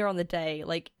being there on the day,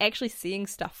 like actually seeing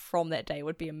stuff from that day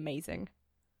would be amazing.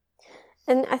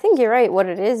 And I think you're right. What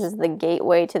it is the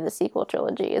gateway to the sequel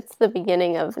trilogy. It's the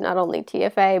beginning of not only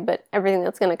TFA, but everything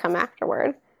that's going to come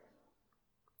afterward.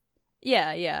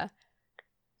 Yeah.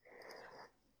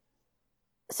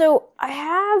 So I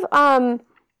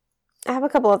have a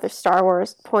couple other Star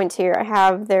Wars points here.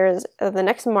 There's the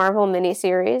next Marvel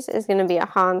miniseries is going to be a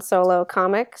Han Solo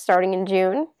comic starting in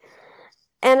June.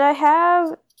 And I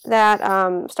have that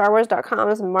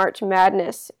StarWars.com's March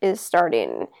Madness is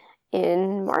starting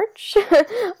in March,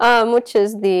 which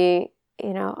is the,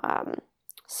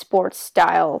 sports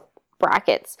style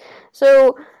brackets.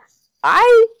 So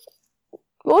I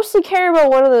mostly care about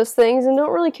one of those things and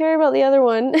don't really care about the other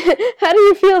one. How do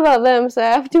you feel about them,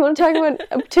 Saf? Do you want to talk about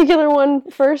a particular one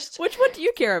first? Which one do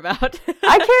you care about?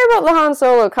 I care about the Han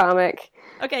Solo comic.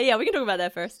 Okay, yeah, we can talk about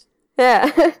that first.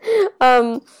 Yeah.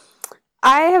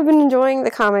 I have been enjoying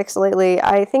the comics lately.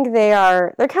 I think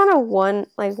they're kind of one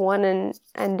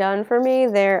and done for me.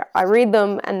 I read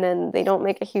them and then they don't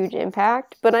make a huge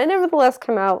impact, but I nevertheless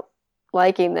come out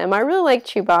liking them. I really like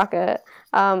Chewbacca.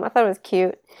 I thought it was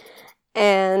cute.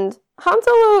 And Han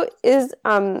Solo is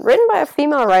written by a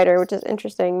female writer, which is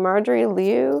interesting, Marjorie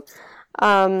Liu.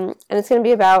 And it's going to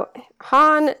be about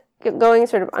Han going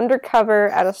sort of undercover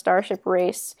at a starship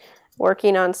race,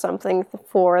 working on something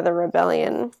for the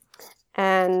rebellion.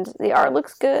 And the art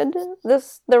looks good.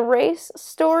 The race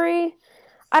story,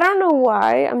 I don't know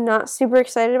why I'm not super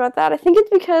excited about that. I think it's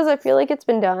because I feel like it's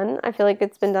been done. I feel like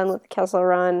it's been done with Kessel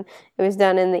Run. It was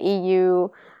done in the EU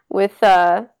with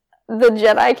the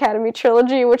Jedi Academy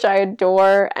trilogy, which I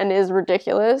adore and is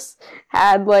ridiculous,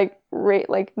 had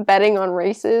betting on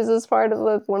races as part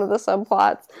of one of the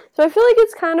subplots. So I feel like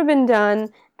it's kind of been done,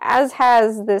 as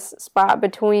has this spot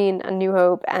between A New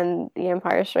Hope and The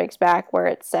Empire Strikes Back where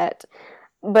it's set.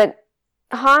 But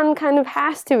Han kind of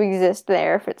has to exist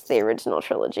there if it's the original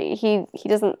trilogy. He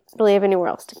doesn't really have anywhere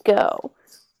else to go.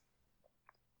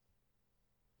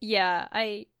 Yeah,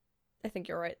 I think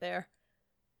you're right there.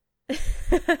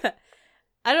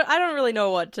 I don't really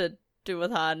know what to do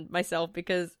with Han myself,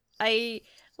 because I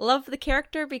love the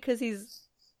character because he's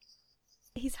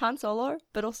Han Solo,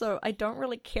 but also I don't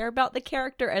really care about the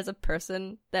character as a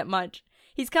person that much.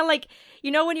 He's kind of like,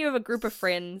 when you have a group of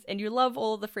friends and you love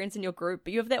all of the friends in your group,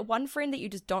 but you have that one friend that you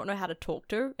just don't know how to talk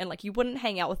to, and you wouldn't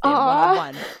hang out with them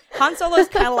one-on-one. Han Solo's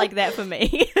kind of like that for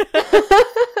me.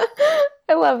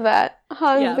 I love that.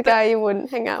 Han's the guy you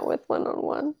wouldn't hang out with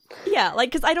one-on-one. Yeah,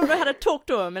 because I don't know how to talk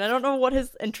to him, and I don't know what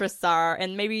his interests are,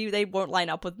 and maybe they won't line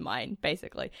up with mine,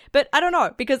 basically. But I don't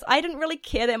know, because I didn't really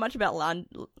care that much about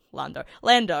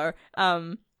Lando,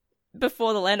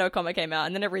 before the Lando comic came out,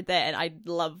 and then I read that, and I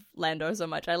love Lando so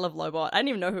much. I love Lobot. I didn't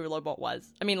even know who Lobot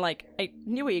was. I mean, I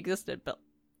knew he existed, but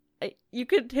you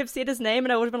could have said his name,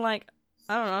 and I would have been like,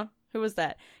 I don't know, who was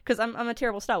that? Because I'm a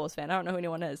terrible Star Wars fan. I don't know who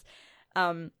anyone is.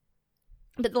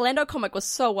 But the Lando comic was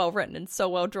so well written and so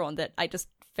well drawn that I just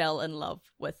fell in love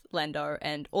with Lando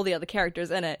and all the other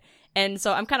characters in it. And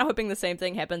so I'm kind of hoping the same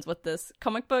thing happens with this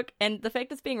comic book. And the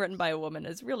fact it's being written by a woman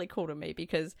is really cool to me,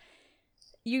 because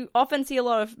you often see a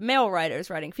lot of male writers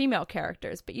writing female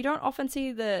characters, but you don't often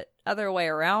see the other way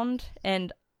around.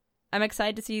 And I'm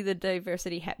excited to see the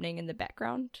diversity happening in the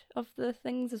background of the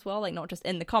things as well, not just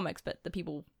in the comics, but the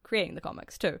people creating the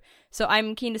comics too. So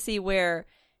I'm keen to see where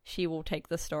she will take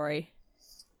the story.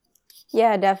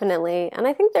 Yeah, definitely. And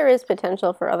I think there is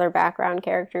potential for other background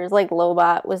characters. Like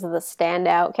Lobot was the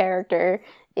standout character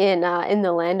in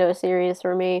the Lando series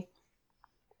for me.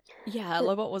 Yeah,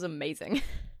 Lobot was amazing. And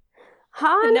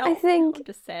Han, I now think I'm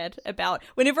just sad about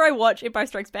whenever I watch Empire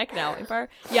Strikes Back now.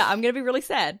 Yeah, I'm gonna be really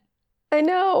sad. I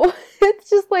know. It's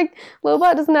just like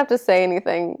Lobot doesn't have to say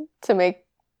anything to make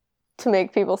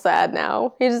people sad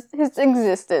now. His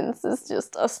existence is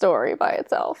just a story by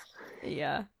itself.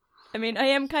 Yeah. I mean,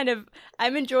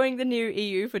 I'm enjoying the new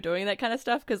EU for doing that kind of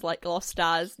stuff because, like, Lost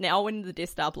Stars, now when the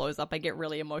Death Star blows up, I get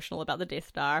really emotional about the Death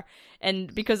Star.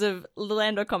 And because of the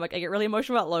Lando comic, I get really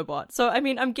emotional about Lobot. So, I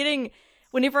mean,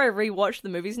 whenever I rewatch the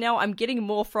movies now, I'm getting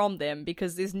more from them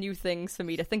because there's new things for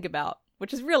me to think about,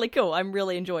 which is really cool. I'm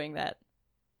really enjoying that.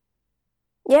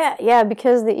 Yeah,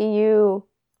 because the EU,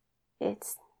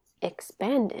 it's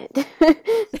expanded.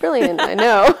 Brilliant, I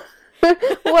know.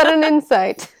 What an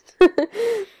insight.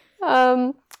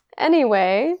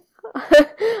 Anyway,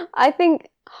 I think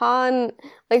Han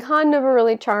never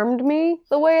really charmed me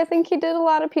the way I think he did a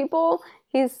lot of people.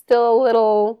 He's still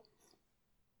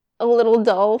a little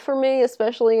dull for me,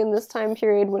 especially in this time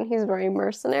period when he's very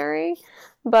mercenary.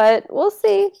 But we'll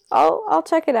see. I'll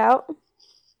check it out.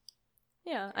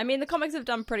 Yeah, I mean, the comics have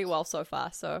done pretty well so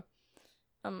far, so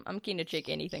I'm keen to check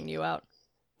anything new out.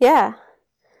 Yeah.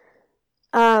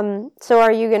 So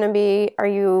are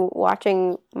you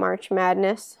watching March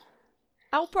Madness?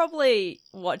 I'll probably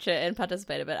watch it and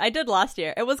participate a bit. I did last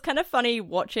year. It was kind of funny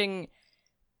watching,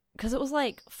 because it was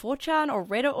like 4chan or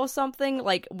Reddit or something,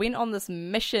 like, went on this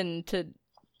mission to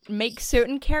make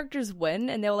certain characters win,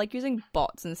 and they were, like, using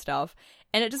bots and stuff,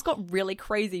 and it just got really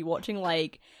crazy watching,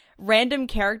 like, random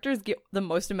characters get the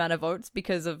most amount of votes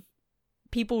because of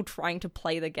people trying to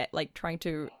play the game, like, trying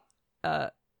to,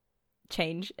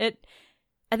 change it.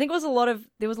 I think there was a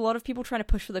lot of people trying to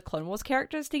push for the Clone Wars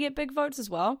characters to get big votes as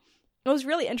well. It was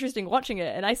really interesting watching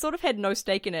it, and I sort of had no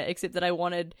stake in it except that I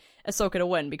wanted Ahsoka to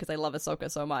win because I love Ahsoka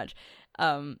so much.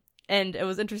 And it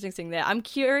was interesting seeing that. I'm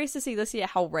curious to see this year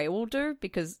how Rey will do,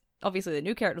 because obviously the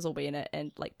new characters will be in it,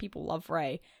 and, like, people love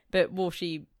Rey, but will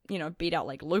she, beat out,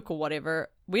 like, Luke or whatever?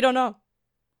 We don't know.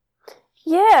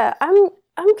 Yeah, I'm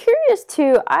curious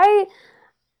too. I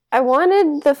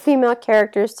wanted the female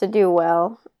characters to do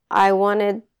well. I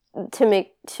wanted to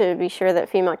be sure that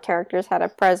female characters had a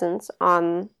presence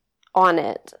on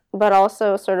it, but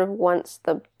also sort of once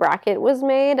the bracket was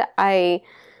made,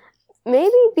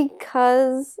 maybe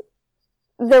because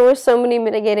there were so many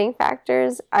mitigating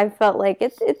factors, I felt like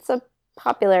it's a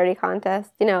popularity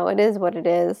contest. It is what it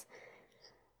is.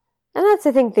 And that's,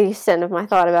 I think, the extent of my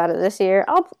thought about it this year.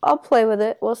 I'll play with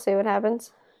it. We'll see what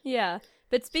happens. Yeah.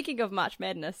 But speaking of March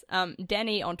Madness,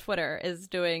 Danny on Twitter is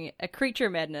doing a Creature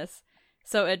Madness.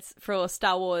 So it's for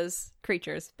Star Wars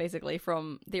creatures, basically,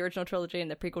 from the original trilogy and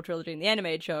the prequel trilogy and the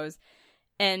animated shows.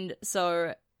 And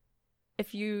so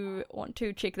if you want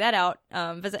to check that out,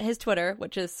 visit his Twitter,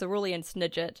 which is Cerulean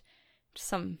Snidget,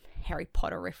 some Harry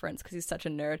Potter reference because he's such a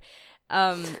nerd.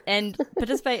 And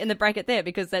participate in the bracket there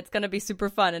because that's going to be super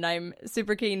fun. And I'm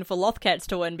super keen for Lothcats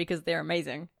to win because they're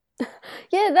amazing.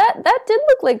 Yeah, that did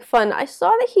look like fun. I saw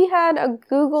that he had a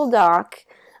Google Doc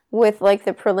with, like,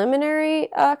 the preliminary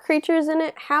creatures in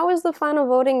it. How is the final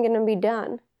voting going to be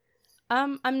done?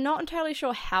 I'm not entirely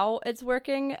sure how it's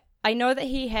working. I know that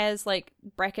he has, like,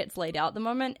 brackets laid out at the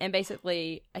moment, and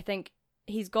basically, I think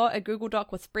he's got a Google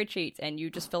Doc with spreadsheets, and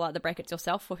you just fill out the brackets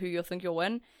yourself for who you think you'll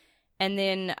win. And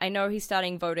then I know he's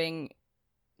starting voting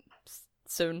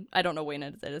soon. I don't know when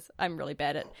it is. I'm really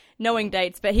bad at knowing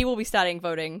dates, but he will be starting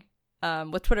voting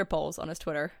with Twitter polls on his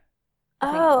Twitter.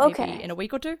 Okay. Maybe in a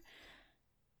week or two.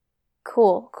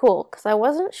 Cool. Because I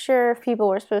wasn't sure if people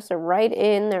were supposed to write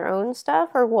in their own stuff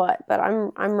or what, but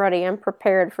I'm ready. I'm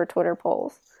prepared for Twitter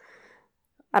polls.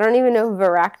 I don't even know if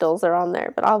Varactals are on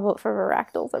there, but I'll vote for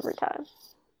Varactals every time.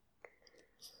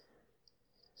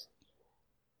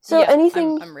 So yeah,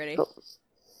 anything... I'm ready.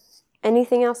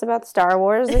 Anything else about Star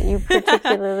Wars that you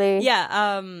particularly...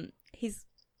 Yeah, he's...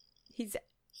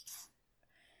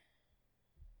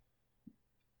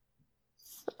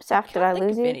 Saf, did I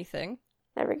lose you? Anything.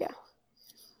 There we go.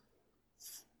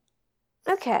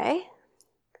 Okay.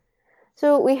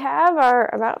 So we have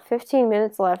our about 15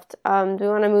 minutes left. Do we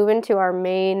want to move into our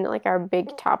main, like, our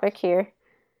big topic here?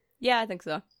 Yeah, I think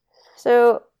so.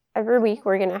 So every week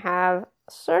we're going to have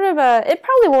sort of it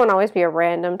probably won't always be a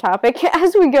random topic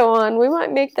as we go on. We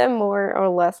might make them more or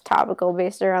less topical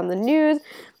based around the news.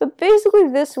 But basically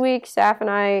this week, Saf and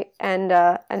I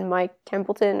and Mike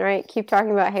Templeton, right, keep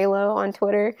talking about Halo on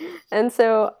Twitter. And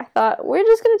so I thought we're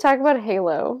just going to talk about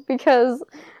Halo because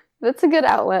that's a good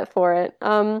outlet for it.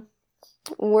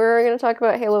 We're going to talk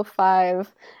about Halo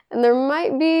 5 And there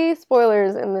might be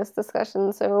spoilers in this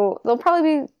discussion, so they'll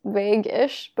probably be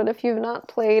vague-ish, but if you've not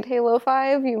played Halo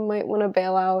 5, you might want to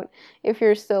bail out if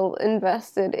you're still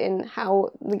invested in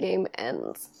how the game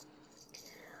ends.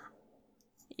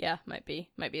 Yeah, might be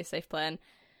a safe plan.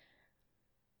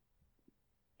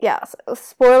 Yeah, so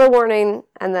spoiler warning,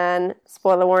 and then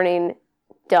spoiler warning,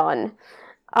 done.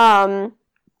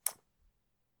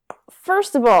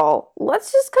 First of all,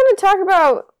 let's just kind of talk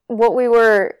about what we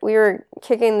were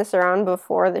kicking this around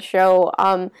before the show.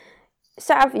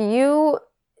 Saf,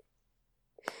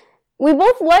 we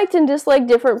both liked and disliked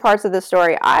different parts of the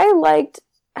story. I liked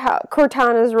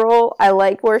Cortana's role. I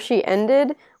like where she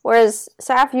ended. Whereas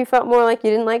Saf, you felt more like you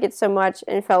didn't like it so much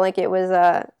and felt like it was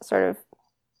a sort of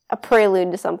a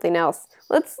prelude to something else.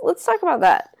 Let's talk about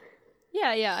that.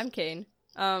 Yeah, I'm keen.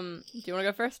 Do you want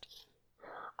to go first?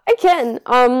 I can.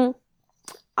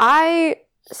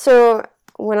 So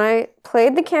when I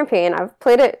played the campaign, I've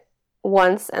played it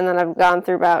once and then I've gone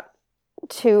through about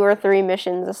 2 or 3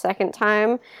 missions a second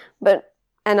time,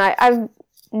 I've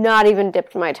not even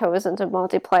dipped my toes into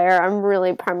multiplayer. I'm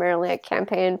really primarily a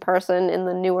campaign person in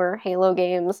the newer Halo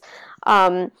games.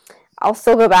 I'll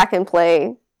still go back and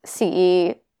play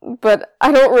CE, but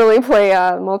I don't really play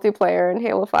multiplayer in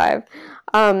Halo 5.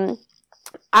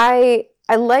 I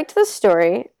liked the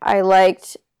story. I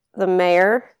liked the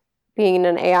mayor being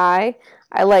an AI.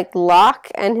 I liked Locke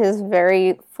and his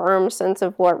very firm sense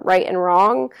of what right and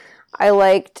wrong. I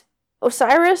liked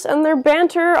Osiris and their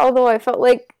banter, although I felt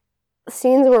like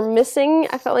scenes were missing.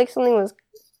 I felt like something was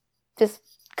just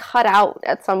cut out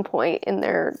at some point in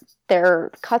their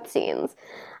cutscenes.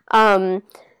 I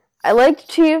liked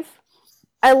Chief.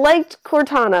 I liked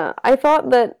Cortana. I thought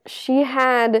that she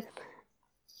had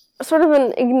sort of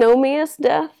an ignominious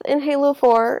death in Halo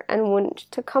 4 and went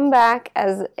to come back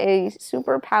as a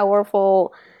super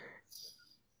powerful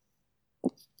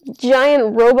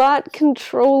giant robot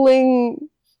controlling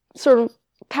sort of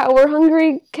power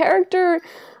hungry character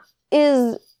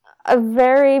is a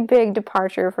very big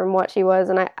departure from what she was,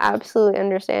 and I absolutely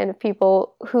understand if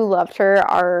people who loved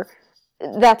her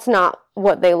that's not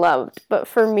what they loved. But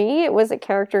for me, it was a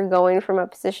character going from a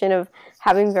position of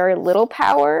having very little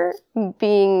power,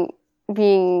 being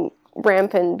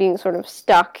rampant, being sort of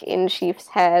stuck in Chief's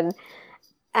head,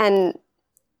 and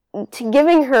to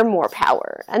giving her more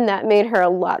power, and that made her a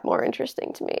lot more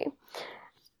interesting to me.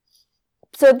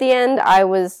 So at the end, I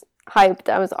was hyped,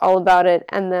 I was all about it,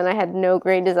 and then I had no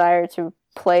great desire to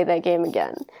play that game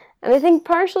again. And I think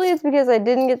partially it's because I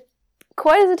didn't get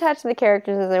quite as attached to the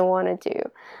characters as I wanted to.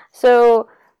 So,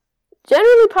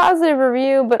 generally positive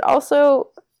review, but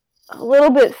also a little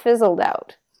bit fizzled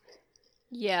out.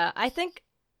 Yeah, I think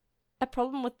a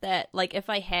problem with that, like, if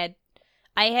I had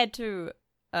to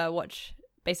watch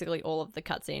basically all of the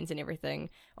cutscenes and everything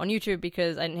on YouTube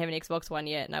because I didn't have an Xbox One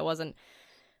yet, and I wasn't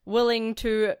willing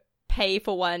to pay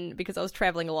for one because I was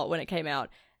traveling a lot when it came out.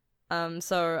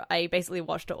 So I basically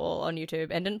watched it all on YouTube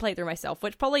and didn't play it through myself,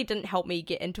 which probably didn't help me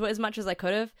get into it as much as I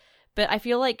could have. But I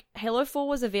feel like Halo 4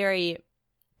 was a very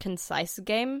concise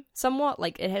game, somewhat.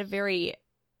 Like, it had a very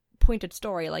pointed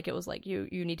story. Like, it was like, you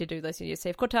need to do this, you need to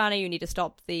save Cortana, you need to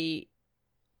stop the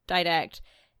Didact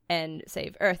and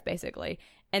save Earth, basically.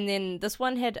 And then this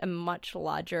one had a much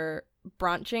larger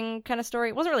branching kind of story.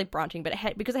 It wasn't really branching, but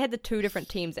because it had the 2 different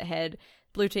teams. It had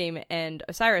Blue Team and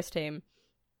Osiris Team.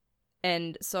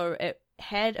 And so it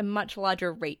had a much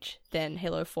larger reach than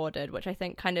Halo 4 did, which I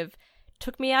think kind of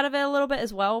took me out of it a little bit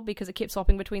as well, because it kept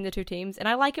swapping between the 2 teams. And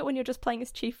I like it when you're just playing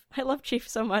as Chief. I love Chief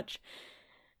so much.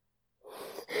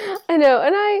 I know,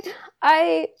 and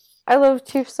I love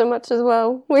Chief so much as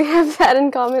well. We have that in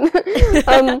common.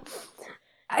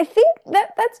 I think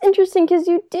that's interesting because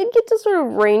you did get to sort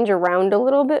of range around a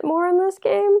little bit more in this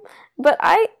game, but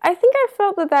I think I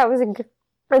felt that was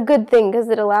a good thing because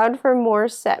it allowed for more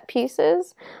set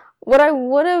pieces. What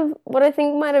I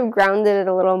think might have grounded it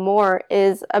a little more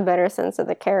is a better sense of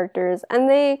the characters, and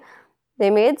they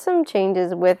made some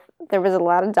changes there was a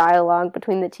lot of dialogue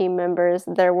between the team members.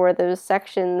 There were those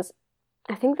sections,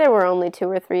 I think there were only 2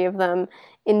 or 3 of them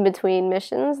in between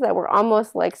missions that were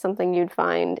almost like something you'd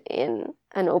find in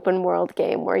an open world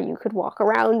game where you could walk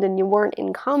around and you weren't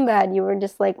in combat, you were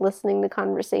just like listening to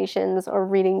conversations or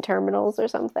reading terminals or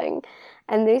something.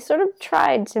 And they sort of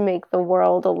tried to make the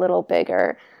world a little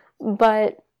bigger,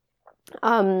 but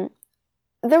there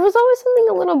was always something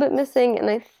a little bit missing, and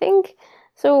I think,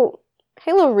 so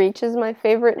Halo Reach is my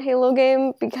favorite Halo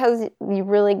game because you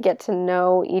really get to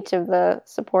know each of the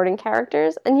supporting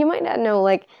characters, and you might not know,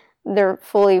 like, their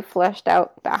fully fleshed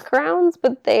out backgrounds,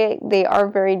 but they are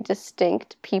very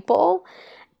distinct people.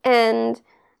 And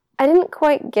I didn't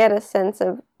quite get a sense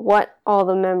of what all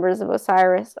the members of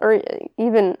Osiris, or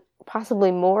even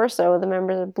possibly more so the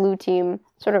members of Blue Team,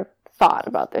 sort of thought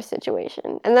about their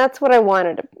situation. And that's what I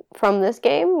wanted from this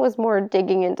game, was more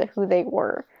digging into who they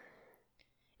were.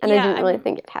 And I didn't really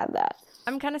think it had that.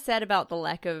 I'm kind of sad about the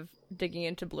lack of digging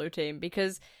into Blue Team,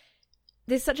 because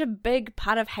there's such a big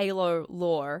part of Halo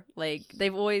lore. Like,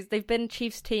 they've been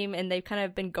Chief's team, and they've kind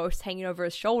of been ghosts hanging over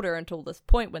his shoulder until this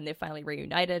point when they're finally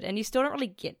reunited, and you still don't really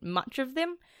get much of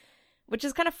them, which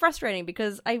is kind of frustrating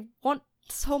because I want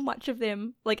so much of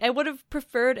them. Like, I would have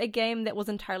preferred a game that was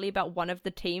entirely about one of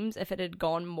the teams if it had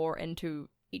gone more into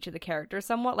each of the characters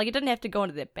somewhat. Like, it didn't have to go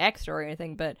into their backstory or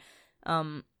anything, but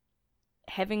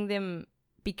having them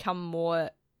become more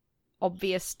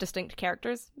obvious, distinct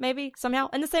characters, maybe, somehow,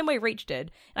 in the same way Reach did.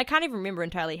 And I can't even remember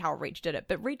entirely how Reach did it,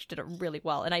 but Reach did it really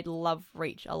well, and I love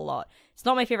Reach a lot. It's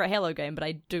not my favorite Halo game, but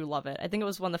I do love it. I think it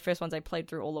was one of the first ones I played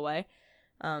through all the way.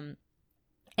 And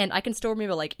I can still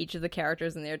remember, like, each of the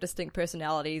characters and their distinct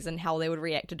personalities and how they would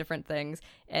react to different things,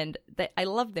 and I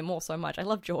loved them all so much. I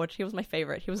love George. He was my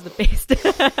favorite. He was the best.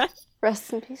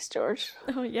 Rest in peace, George.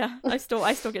 Oh, yeah. I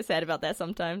still get sad about that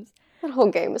sometimes. That whole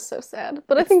game is so sad.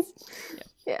 But I think...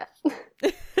 Yeah.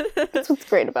 That's what's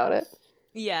great about it.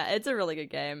 Yeah, it's a really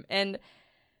good game. And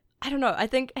I don't know, I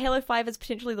think Halo 5 is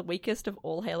potentially the weakest of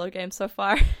all Halo games so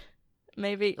far.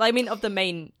 Maybe. Like, I mean, of the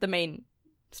main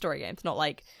story games, not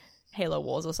like Halo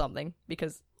Wars or something,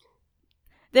 because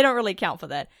they don't really count for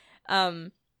that.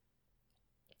 I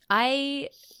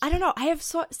don't know, I have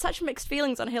such mixed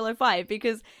feelings on Halo 5,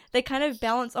 because they kind of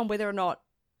balance on whether or not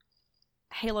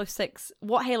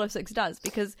what Halo 6 does,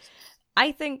 because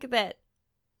I think that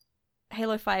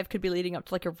Halo 5 could be leading up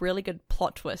to, like, a really good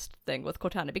plot twist thing with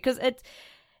Cortana, because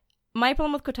my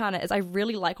problem with Cortana is I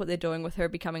really like what they're doing with her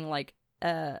becoming, like,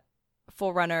 a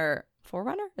Forerunner?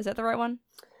 Is that the right one?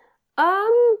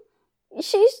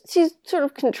 She's sort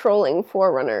of controlling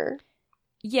Forerunner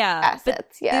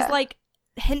assets, yeah. There's, like,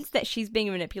 hints that she's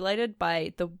being manipulated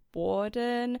by the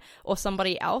Warden or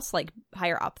somebody else, like,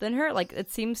 higher up than her. Like, it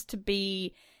seems to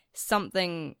be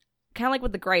something kind of like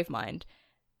with the Gravemind.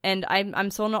 And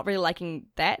I'm still not really liking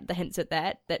the hints at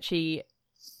that she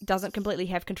doesn't completely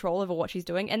have control over what she's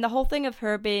doing. And the whole thing of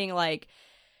her being like,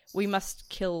 we must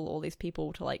kill all these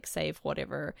people to, like, save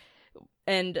whatever.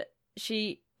 And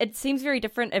it seems very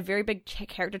different, a very big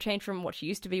character change from what she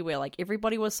used to be, where, like,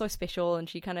 everybody was so special, and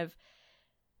she kind of,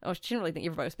 she didn't really think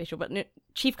everybody was special, but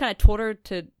Chief kind of taught her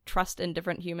to trust in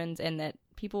different humans and that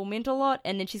people meant a lot,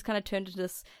 and then she's kind of turned into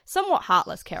this somewhat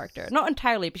heartless character. Not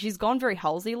entirely, but she's gone very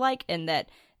Halsey-like in that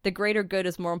the greater good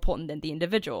is more important than the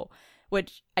individual,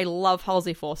 which I love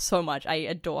Halsey for so much. I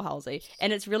adore Halsey.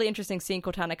 And it's really interesting seeing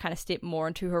Cortana kind of step more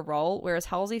into her role, whereas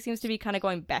Halsey seems to be kind of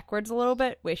going backwards a little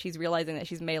bit, where she's realizing that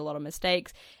she's made a lot of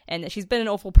mistakes and that she's been an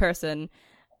awful person,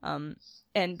 and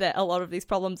that a lot of these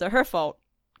problems are her fault,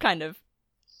 kind of.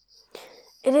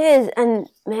 It is, and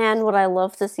man, would I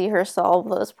love to see her solve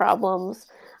those problems.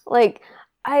 Like,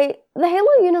 the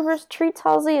Halo universe treats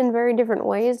Halsey in very different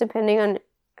ways depending on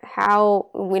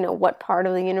how, what part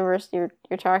of the universe you're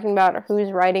talking about or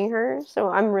who's writing her. So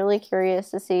I'm really curious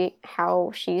to see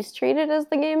how she's treated as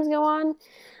the games go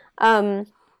on.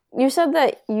 You said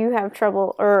that you have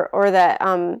trouble, or that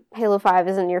Halo 5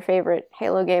 isn't your favorite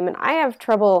Halo game, and I have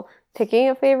trouble picking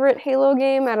a favorite Halo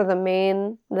game out of the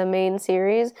main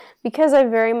series, because I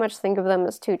very much think of them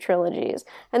as two trilogies.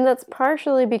 And that's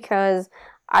partially because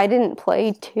I didn't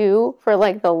play 2 for,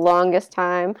 like, the longest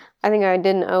time. I think I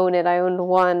didn't own it. I owned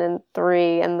 1 and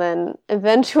 3, and then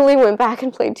eventually went back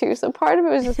and played 2. So part of it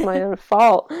was just my own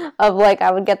fault of, like,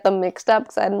 I would get them mixed up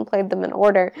because I hadn't played them in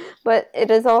order. But it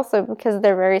is also because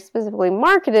they're very specifically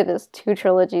marketed as two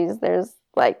trilogies. There's,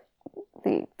 like,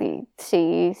 the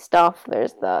C stuff.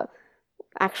 There's the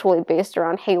actually based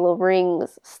around Halo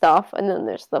Rings stuff. And then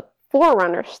there's the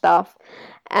Forerunner stuff.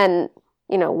 And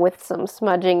with some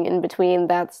smudging in between,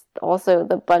 that's also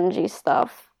the Bungie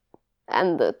stuff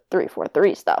and the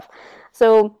 343 stuff.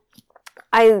 So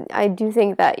I do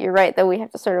think that you're right, that we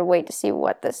have to sort of wait to see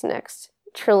what this next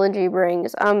trilogy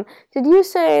brings. Did you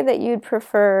say that you'd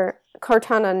prefer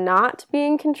Cortana not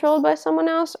being controlled by someone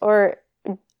else, or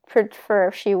prefer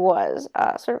if she was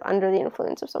sort of under the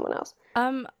influence of someone else?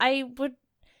 I would...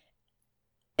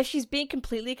 If she's being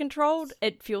completely controlled,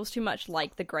 it feels too much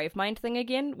like the Gravemind thing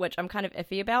again, which I'm kind of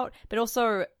iffy about. But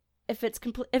also, if it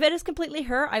is completely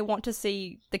her, I want to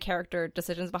see the character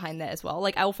decisions behind that as well.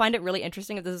 Like, I will find it really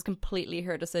interesting if this is completely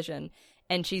her decision,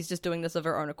 and she's just doing this of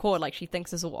her own accord, like she thinks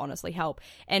this will honestly help.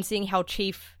 And seeing how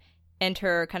Chief and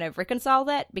her kind of reconcile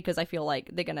that, because I feel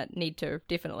like they're gonna need to,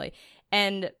 definitely.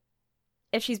 And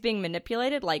if she's being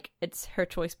manipulated, like it's her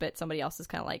choice, but somebody else is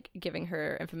kind of like giving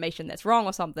her information that's wrong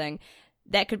or something,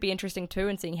 that could be interesting too,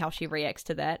 and seeing how she reacts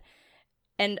to that.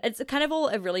 And it's kind of all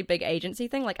a really big agency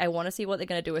thing. Like, I want to see what they're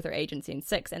going to do with her agency in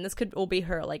 6, and this could all be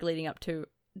her, like, leading up to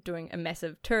doing a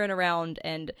massive turnaround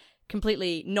and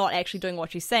completely not actually doing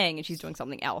what she's saying, and she's doing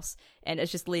something else, and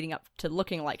it's just leading up to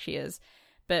looking like she is.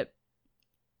 But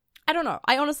I don't know.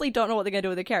 I honestly don't know what they're going to do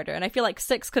with the character, and I feel like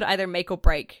 6 could either make or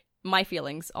break my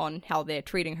feelings on how they're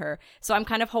treating her. So I'm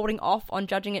kind of holding off on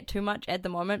judging it too much at the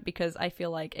moment, because I feel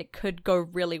like it could go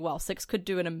really well. 6 could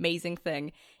do an amazing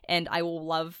thing, and I will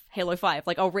love Halo 5.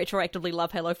 Like, I'll retroactively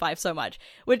love Halo 5 so much,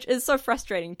 which is so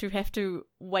frustrating to have to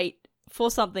wait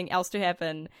for something else to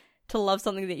happen to love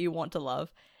something that you want to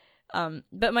love.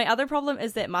 But my other problem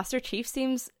is that Master Chief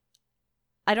seems...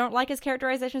 I don't like his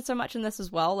characterization so much in this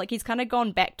as well. Like, he's kind of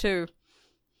gone back to...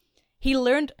 He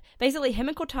learned... Basically, him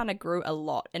and Cortana grew a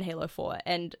lot in Halo 4,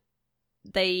 and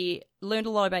they learned a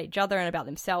lot about each other and about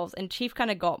themselves, and Chief kind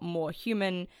of got more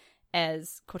human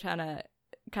as Cortana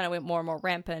kind of went more and more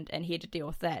rampant, and he had to deal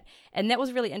with that. And that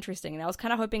was really interesting, and I was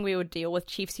kind of hoping we would deal with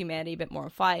Chief's humanity a bit more in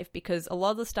 5, because a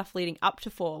lot of the stuff leading up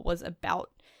to 4 was about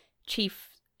Chief's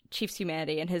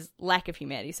humanity and his lack of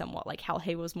humanity somewhat, like how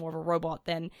he was more of a robot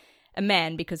than a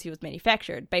man because he was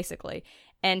manufactured, basically.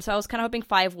 And so I was kind of hoping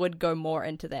 5 would go more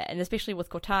into that, and especially with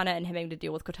Cortana and having to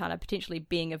deal with Cortana potentially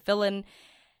being a villain.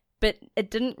 But it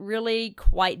didn't really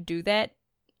quite do that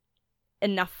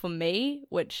enough for me,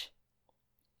 which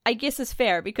I guess is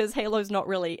fair, because Halo's not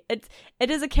really... It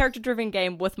is a character-driven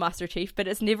game with Master Chief, but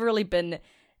it's never really been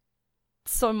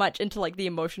so much into, like, the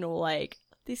emotional, like,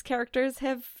 these characters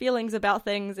have feelings about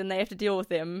things and they have to deal with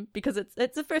them, because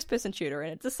it's a first-person shooter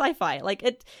and it's a sci-fi.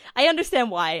 Like, I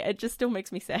understand why. It just still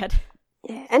makes me sad.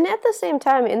 Yeah, and at the same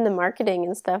time, in the marketing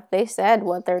and stuff, they said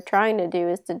what they're trying to do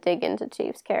is to dig into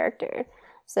Chief's character.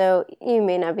 So you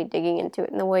may not be digging into it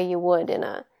in the way you would in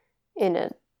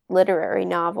a literary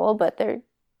novel, but they're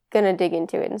gonna dig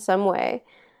into it in some way.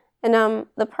 And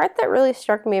the part that really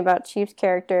struck me about Chief's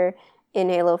character in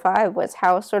Halo 5 was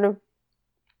how sort of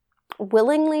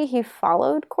willingly he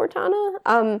followed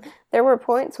Cortana. There were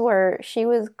points where she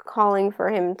was calling for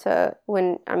him to,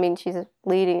 she's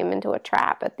leading him into a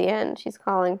trap at the end. She's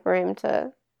calling for him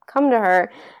to come to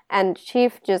her, and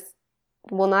Chief just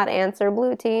will not answer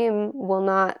Blue Team, will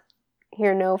not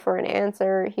hear no for an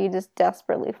answer. He just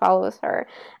desperately follows her.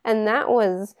 And that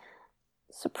was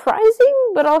surprising,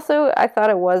 but also I thought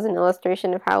it was an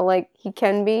illustration of how, like, he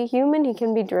can be human, he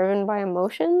can be driven by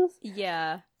emotions.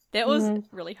 Yeah. That was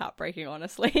really heartbreaking,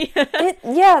 honestly. That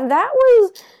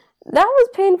was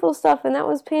painful stuff, and that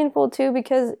was painful too,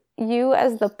 because you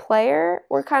as the player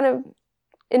were kind of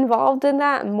involved in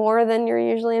that more than you're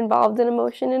usually involved in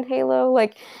emotion in Halo.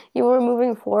 Like, you were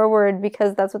moving forward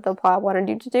because that's what the plot wanted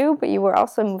you to do, but you were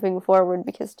also moving forward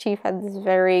because Chief had this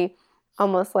very,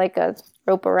 almost like a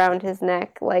rope around his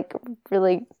neck, like,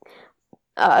 really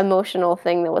emotional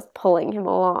thing that was pulling him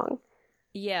along.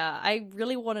 Yeah, I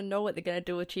really want to know what they're going to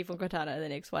do with Chief and Cortana in the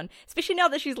next one. Especially now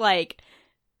that she's, like,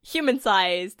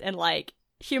 human-sized and, like,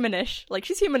 humanish. Like,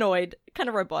 she's humanoid, kind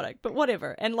of robotic, but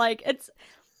whatever. And, like, it's...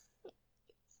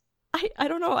 I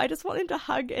don't know, I just want him to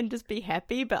hug and just be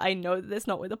happy, but I know that that's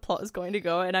not where the plot is going to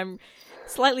go, and I'm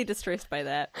slightly distressed by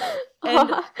that. And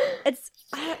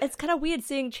it's kind of weird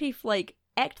seeing Chief, like,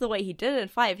 act the way he did in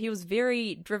 5. He was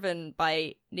very driven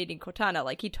by needing Cortana.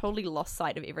 Like, he totally lost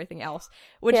sight of everything else.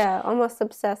 Which, yeah, almost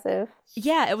obsessive.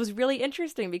 Yeah, it was really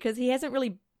interesting, because he hasn't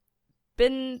really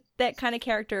been that kind of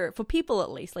character, for people at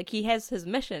least. Like, he has his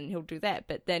mission, he'll do that,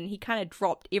 but then he kind of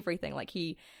dropped everything. Like,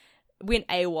 he went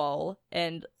AWOL,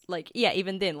 and, like, yeah,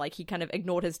 even then, like, he kind of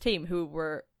ignored his team, who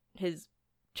were his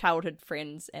childhood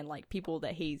friends and, like, people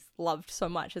that he's loved so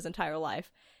much his entire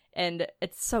life. And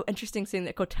it's so interesting seeing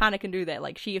that Cortana can do that.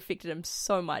 Like, she affected him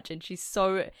so much, and she's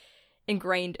so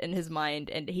ingrained in his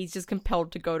mind, and he's just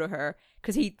compelled to go to her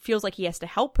because he feels like he has to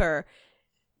help her,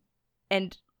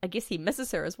 and I guess he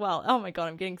misses her as well. Oh my god,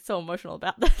 I'm getting so emotional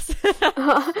about this.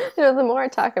 The more I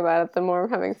talk about it, the more I'm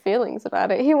having feelings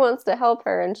about it. He wants to help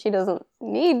her, and she doesn't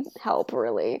need help,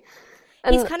 really.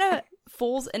 And he's kind of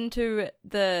falls into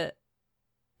the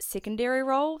secondary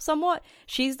role somewhat.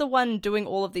 She's the one doing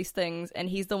all of these things, and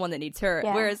he's the one that needs her.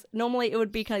 Yeah. Whereas normally it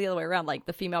would be kind of the other way around. Like,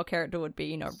 the female character would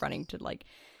be, running to, like,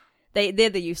 they're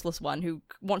the useless one who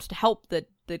wants to help the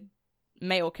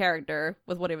male character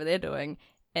with whatever they're doing,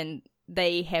 and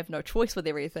they have no choice with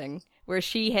everything. Whereas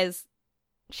she has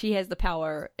the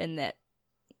power in that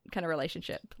kind of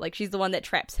relationship. Like, she's the one that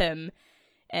traps him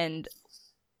and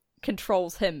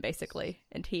controls him, basically,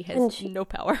 and he has no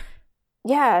power.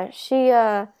 Yeah,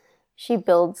 she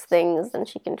builds things and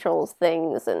she controls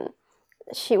things, and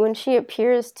when she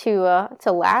appears to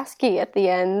Lasky at the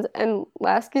end, and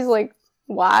Lasky's like,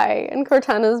 why? And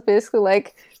Cortana's basically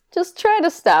like, just try to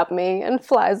stop me, and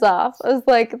flies off. I was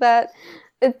like, that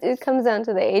it comes down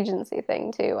to the agency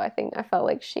thing too. I felt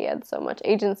like she had so much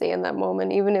agency in that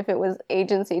moment, even if it was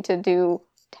agency to do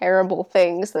terrible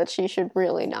things that she should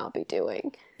really not be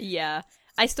doing. Yeah.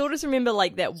 I still just remember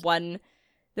like the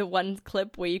one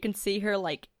clip where you can see her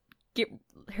like get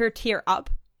her tear up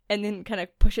and then kind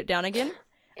of push it down again.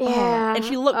 Yeah. And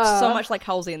she looks so much like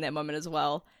Halsey in that moment as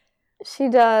well. She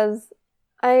does.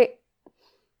 I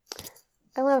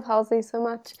love Halsey so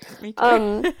much. Me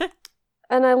too.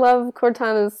 And I love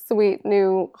Cortana's sweet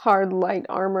new hard light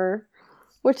armor,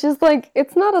 which is like,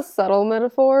 it's not a subtle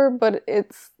metaphor, but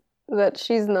it's that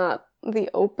she's not the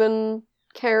open,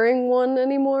 caring one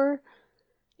anymore.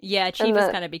 Yeah, Chief has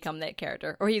kind of become that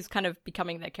character. Or he's kind of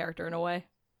becoming that character in a way.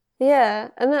 Yeah,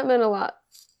 and that meant a lot,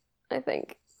 I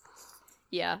think.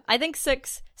 Yeah, I think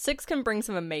 6 can bring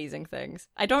some amazing things.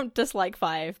 I don't dislike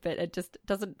 5, but it just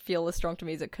doesn't feel as strong to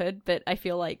me as it could. But I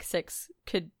feel like 6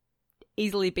 could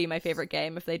easily be my favorite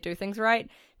game if they do things right,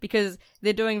 because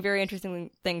they're doing very interesting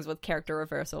things with character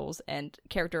reversals and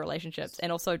character relationships,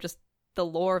 and also just the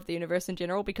lore of the universe in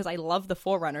general, because I love the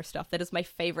Forerunner stuff. That is my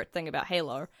favorite thing about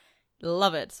Halo.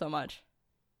 Love it so much.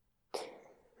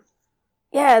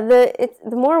 Yeah, the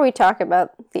more we talk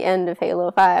about the end of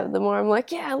Halo 5, the more I'm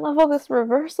like, yeah, I love all this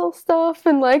reversal stuff,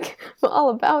 and like, I'm all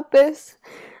about this.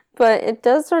 But it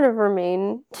does sort of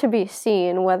remain to be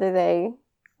seen what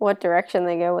direction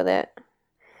they go with it.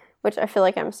 Which I feel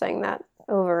like I'm saying that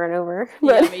over and over.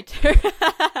 But yeah, me too.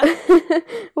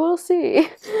 we'll see.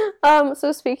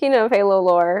 So speaking of Halo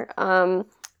lore,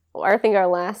 I think our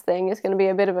last thing is going to be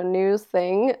a bit of a news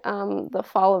thing. The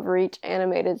Fall of Reach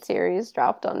animated series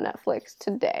dropped on Netflix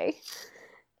today.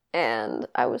 And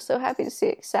I was so happy to see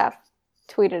it. Saf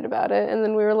tweeted about it, and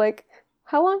then we were like,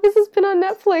 how long has this been on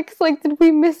Netflix? Like, did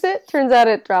we miss it? Turns out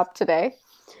it dropped today.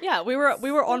 Yeah, we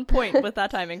were on point with our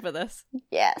timing for this.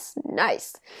 Yes,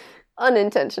 nice.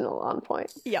 Unintentional on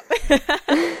point. Yep.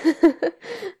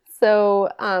 So,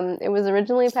 it was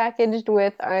originally packaged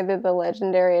with either the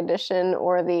Legendary Edition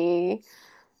or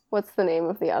what's the name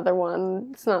of the other one?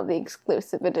 It's not the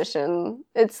exclusive edition.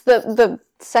 It's the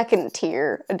second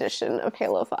tier edition of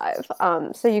Halo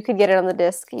 5. So you could get it on the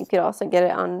disc. You could also get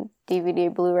it on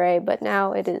DVD, Blu-ray, but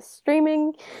now it is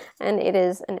streaming, and it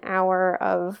is an hour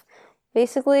of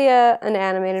basically an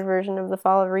animated version of the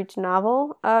Fall of Reach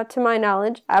novel. To my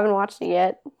knowledge, I haven't watched it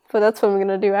yet, but that's what I'm going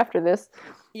to do after this.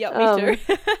 Yep, me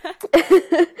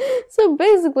too. So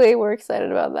basically, we're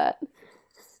excited about that.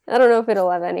 I don't know if it'll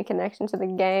have any connection to the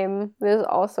game. There's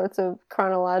all sorts of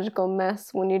chronological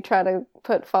mess when you try to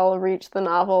put Fall of Reach, the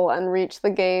novel, and Reach, the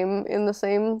game in the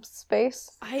same space.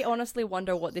 I honestly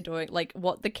wonder what they're doing, like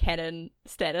what the canon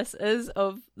status is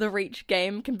of the Reach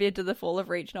game compared to the Fall of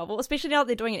Reach novel, especially now that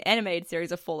they're doing an animated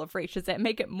series of Fall of Reach. Does that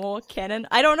make it more canon?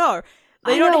 I don't know.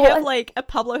 They don't have, like, a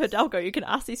Pablo Hidalgo you can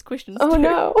ask these questions to. Oh,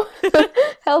 no.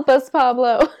 Help us,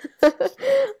 Pablo.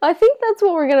 I think that's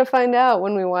what we're going to find out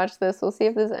when we watch this. We'll see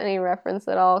if there's any reference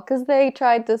at all, because they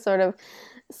tried to sort of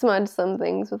smudge some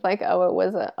things with, like, oh, it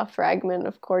was a fragment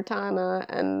of Cortana,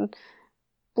 and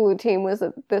Blue Team was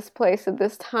at this place at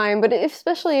this time. But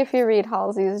especially if you read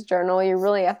Halsey's journal, you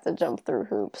really have to jump through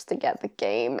hoops to get the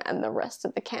game and the rest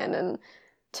of the canon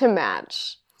to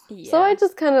match. Yeah. So I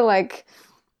just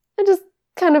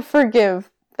kind of forgive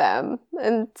them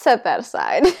and set that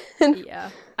aside. Yeah.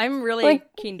 I'm really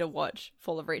keen to watch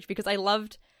Fall of Reach because I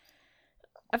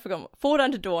forgot, Forward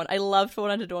Unto Dawn. I loved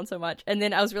Forward Unto Dawn so much. And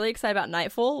then I was really excited about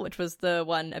Nightfall, which was the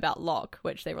one about Locke,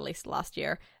 which they released last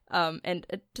year. And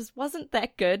it just wasn't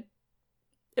that good.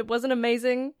 It wasn't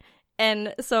amazing.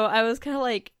 And so I was kind of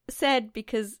like sad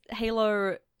because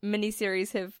Halo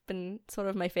miniseries have been sort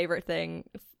of my favorite thing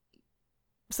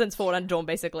since Forward Unto Dawn,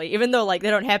 basically. Even though, like, they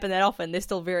don't happen that often, they're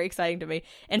still very exciting to me.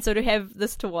 And so to have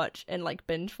this to watch and, like,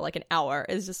 binge for, like, an hour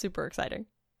is just super exciting.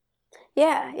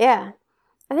 Yeah.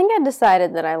 I think I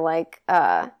decided that I like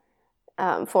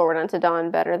Forward Unto Dawn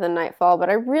better than Nightfall, but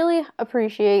I really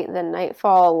appreciate the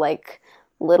Nightfall, like,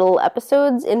 little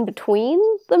episodes in between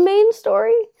the main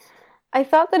story. I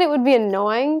thought that it would be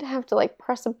annoying to have to, like,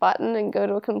 press a button and go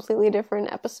to a completely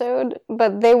different episode,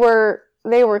 but they were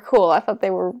cool. I thought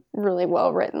they were really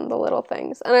well written, the little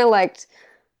things. And I liked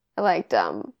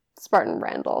Spartan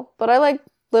Randall. But I like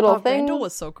little things. Randall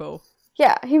was so cool.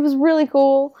 Yeah, he was really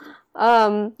cool.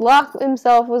 Locke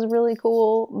himself was really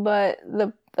cool, but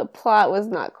the plot was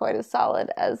not quite as solid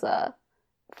as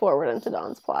Forward Unto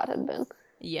Dawn's plot had been.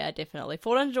 Yeah, definitely.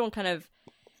 Forward Unto Dawn kind of,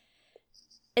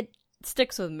 it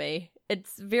sticks with me.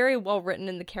 it's very well written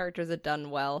and the characters are done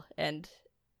well, and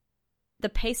the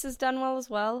pace is done well as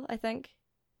well, I think.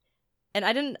 And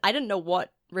I didn't know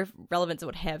what relevance it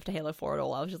would have to Halo 4 at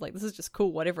all. I was just like, this is just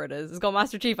cool, whatever it is. It's got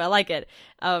Master Chief, I like it.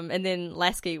 And then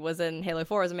Lasky was in Halo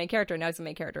 4 as a main character, and now he's a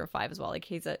main character in 5 as well. Like,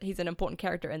 he's an important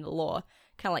character in the lore.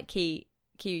 Kind of like Key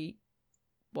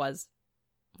was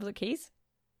it Keys?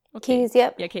 Okay. Keys,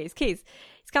 yep. Yeah, Keys. He's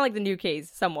kind of like the new Keys,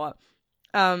 somewhat.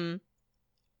 And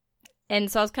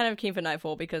so I was kind of keen for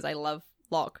Nightfall because I love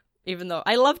Locke. Even though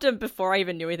I loved him before I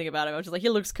even knew anything about him. I was just like, he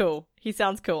looks cool. He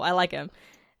sounds cool. I like him.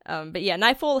 But yeah,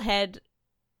 Nightfall had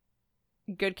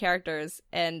good characters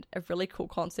and a really cool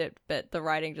concept, but the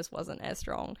writing just wasn't as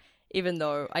strong. Even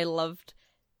though I loved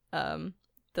the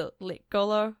Let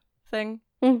Golo thing.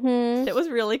 Mm-hmm. It was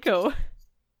really cool.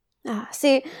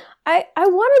 See, I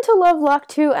wanted to love Locke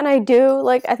too, and I do.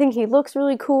 Like, I think he looks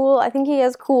really cool. I think he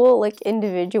has cool, like,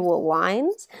 individual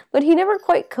lines, but he never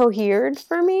quite cohered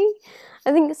for me.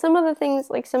 I think some of the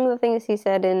things he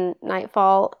said in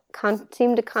Nightfall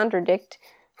seemed to contradict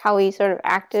how he sort of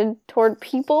acted toward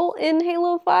people in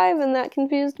Halo 5, and that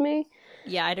confused me.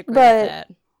 Yeah, I'd agree with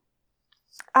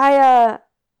that.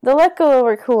 The Let Go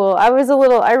were cool. I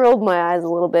rolled my eyes a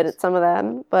little bit at some of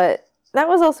them, but that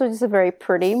was also just a very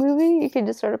pretty movie. You could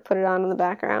just sort of put it on in the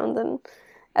background and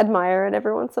admire it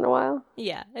every once in a while.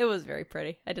 Yeah, it was very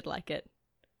pretty. I did like it.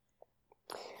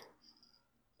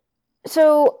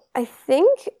 So I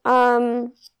think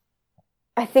we're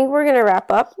gonna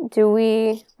wrap up.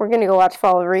 We're gonna go watch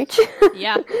Fall of Reach.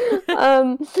 Yeah.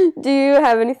 Do you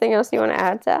have anything else you want to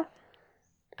add, Seth?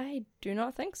 I do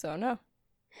not think so, no.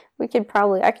 I could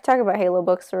talk about Halo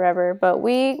books forever, but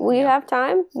we have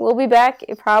time. We'll be back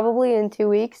probably in 2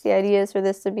 weeks. The idea is for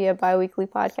this to be a bi-weekly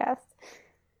podcast.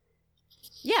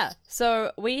 Yeah,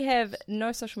 so we have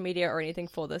no social media or anything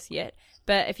for this yet,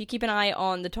 but if you keep an eye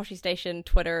on the Toshi Station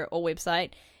Twitter or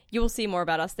website, you will see more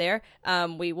about us there.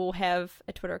 We will have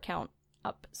a Twitter account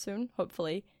up soon,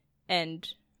 hopefully,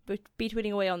 and be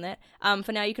tweeting away on that.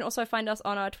 For now, you can also find us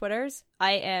on our Twitters.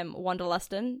 I am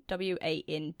Wanderlustin,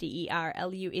 WANDERLUSTIN,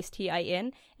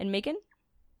 and Megan?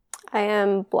 I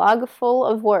am Blog Full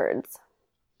of Words.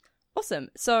 Awesome.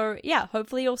 So, yeah,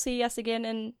 hopefully you'll see us again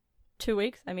in 2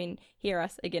 weeks. I mean, hear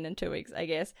us again in 2 weeks, I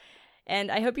guess. And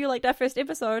I hope you liked our first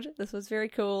episode. This was very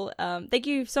cool. Thank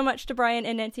you so much to Brian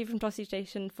and Nancy from Toshi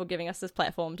Station for giving us this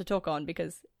platform to talk on,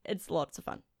 because it's lots of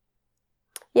fun.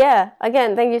 Yeah,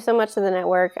 again, thank you so much to the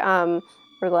network.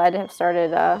 We're glad to have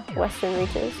started Western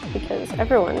Reaches, because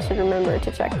everyone should remember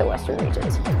to check the Western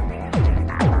Reaches.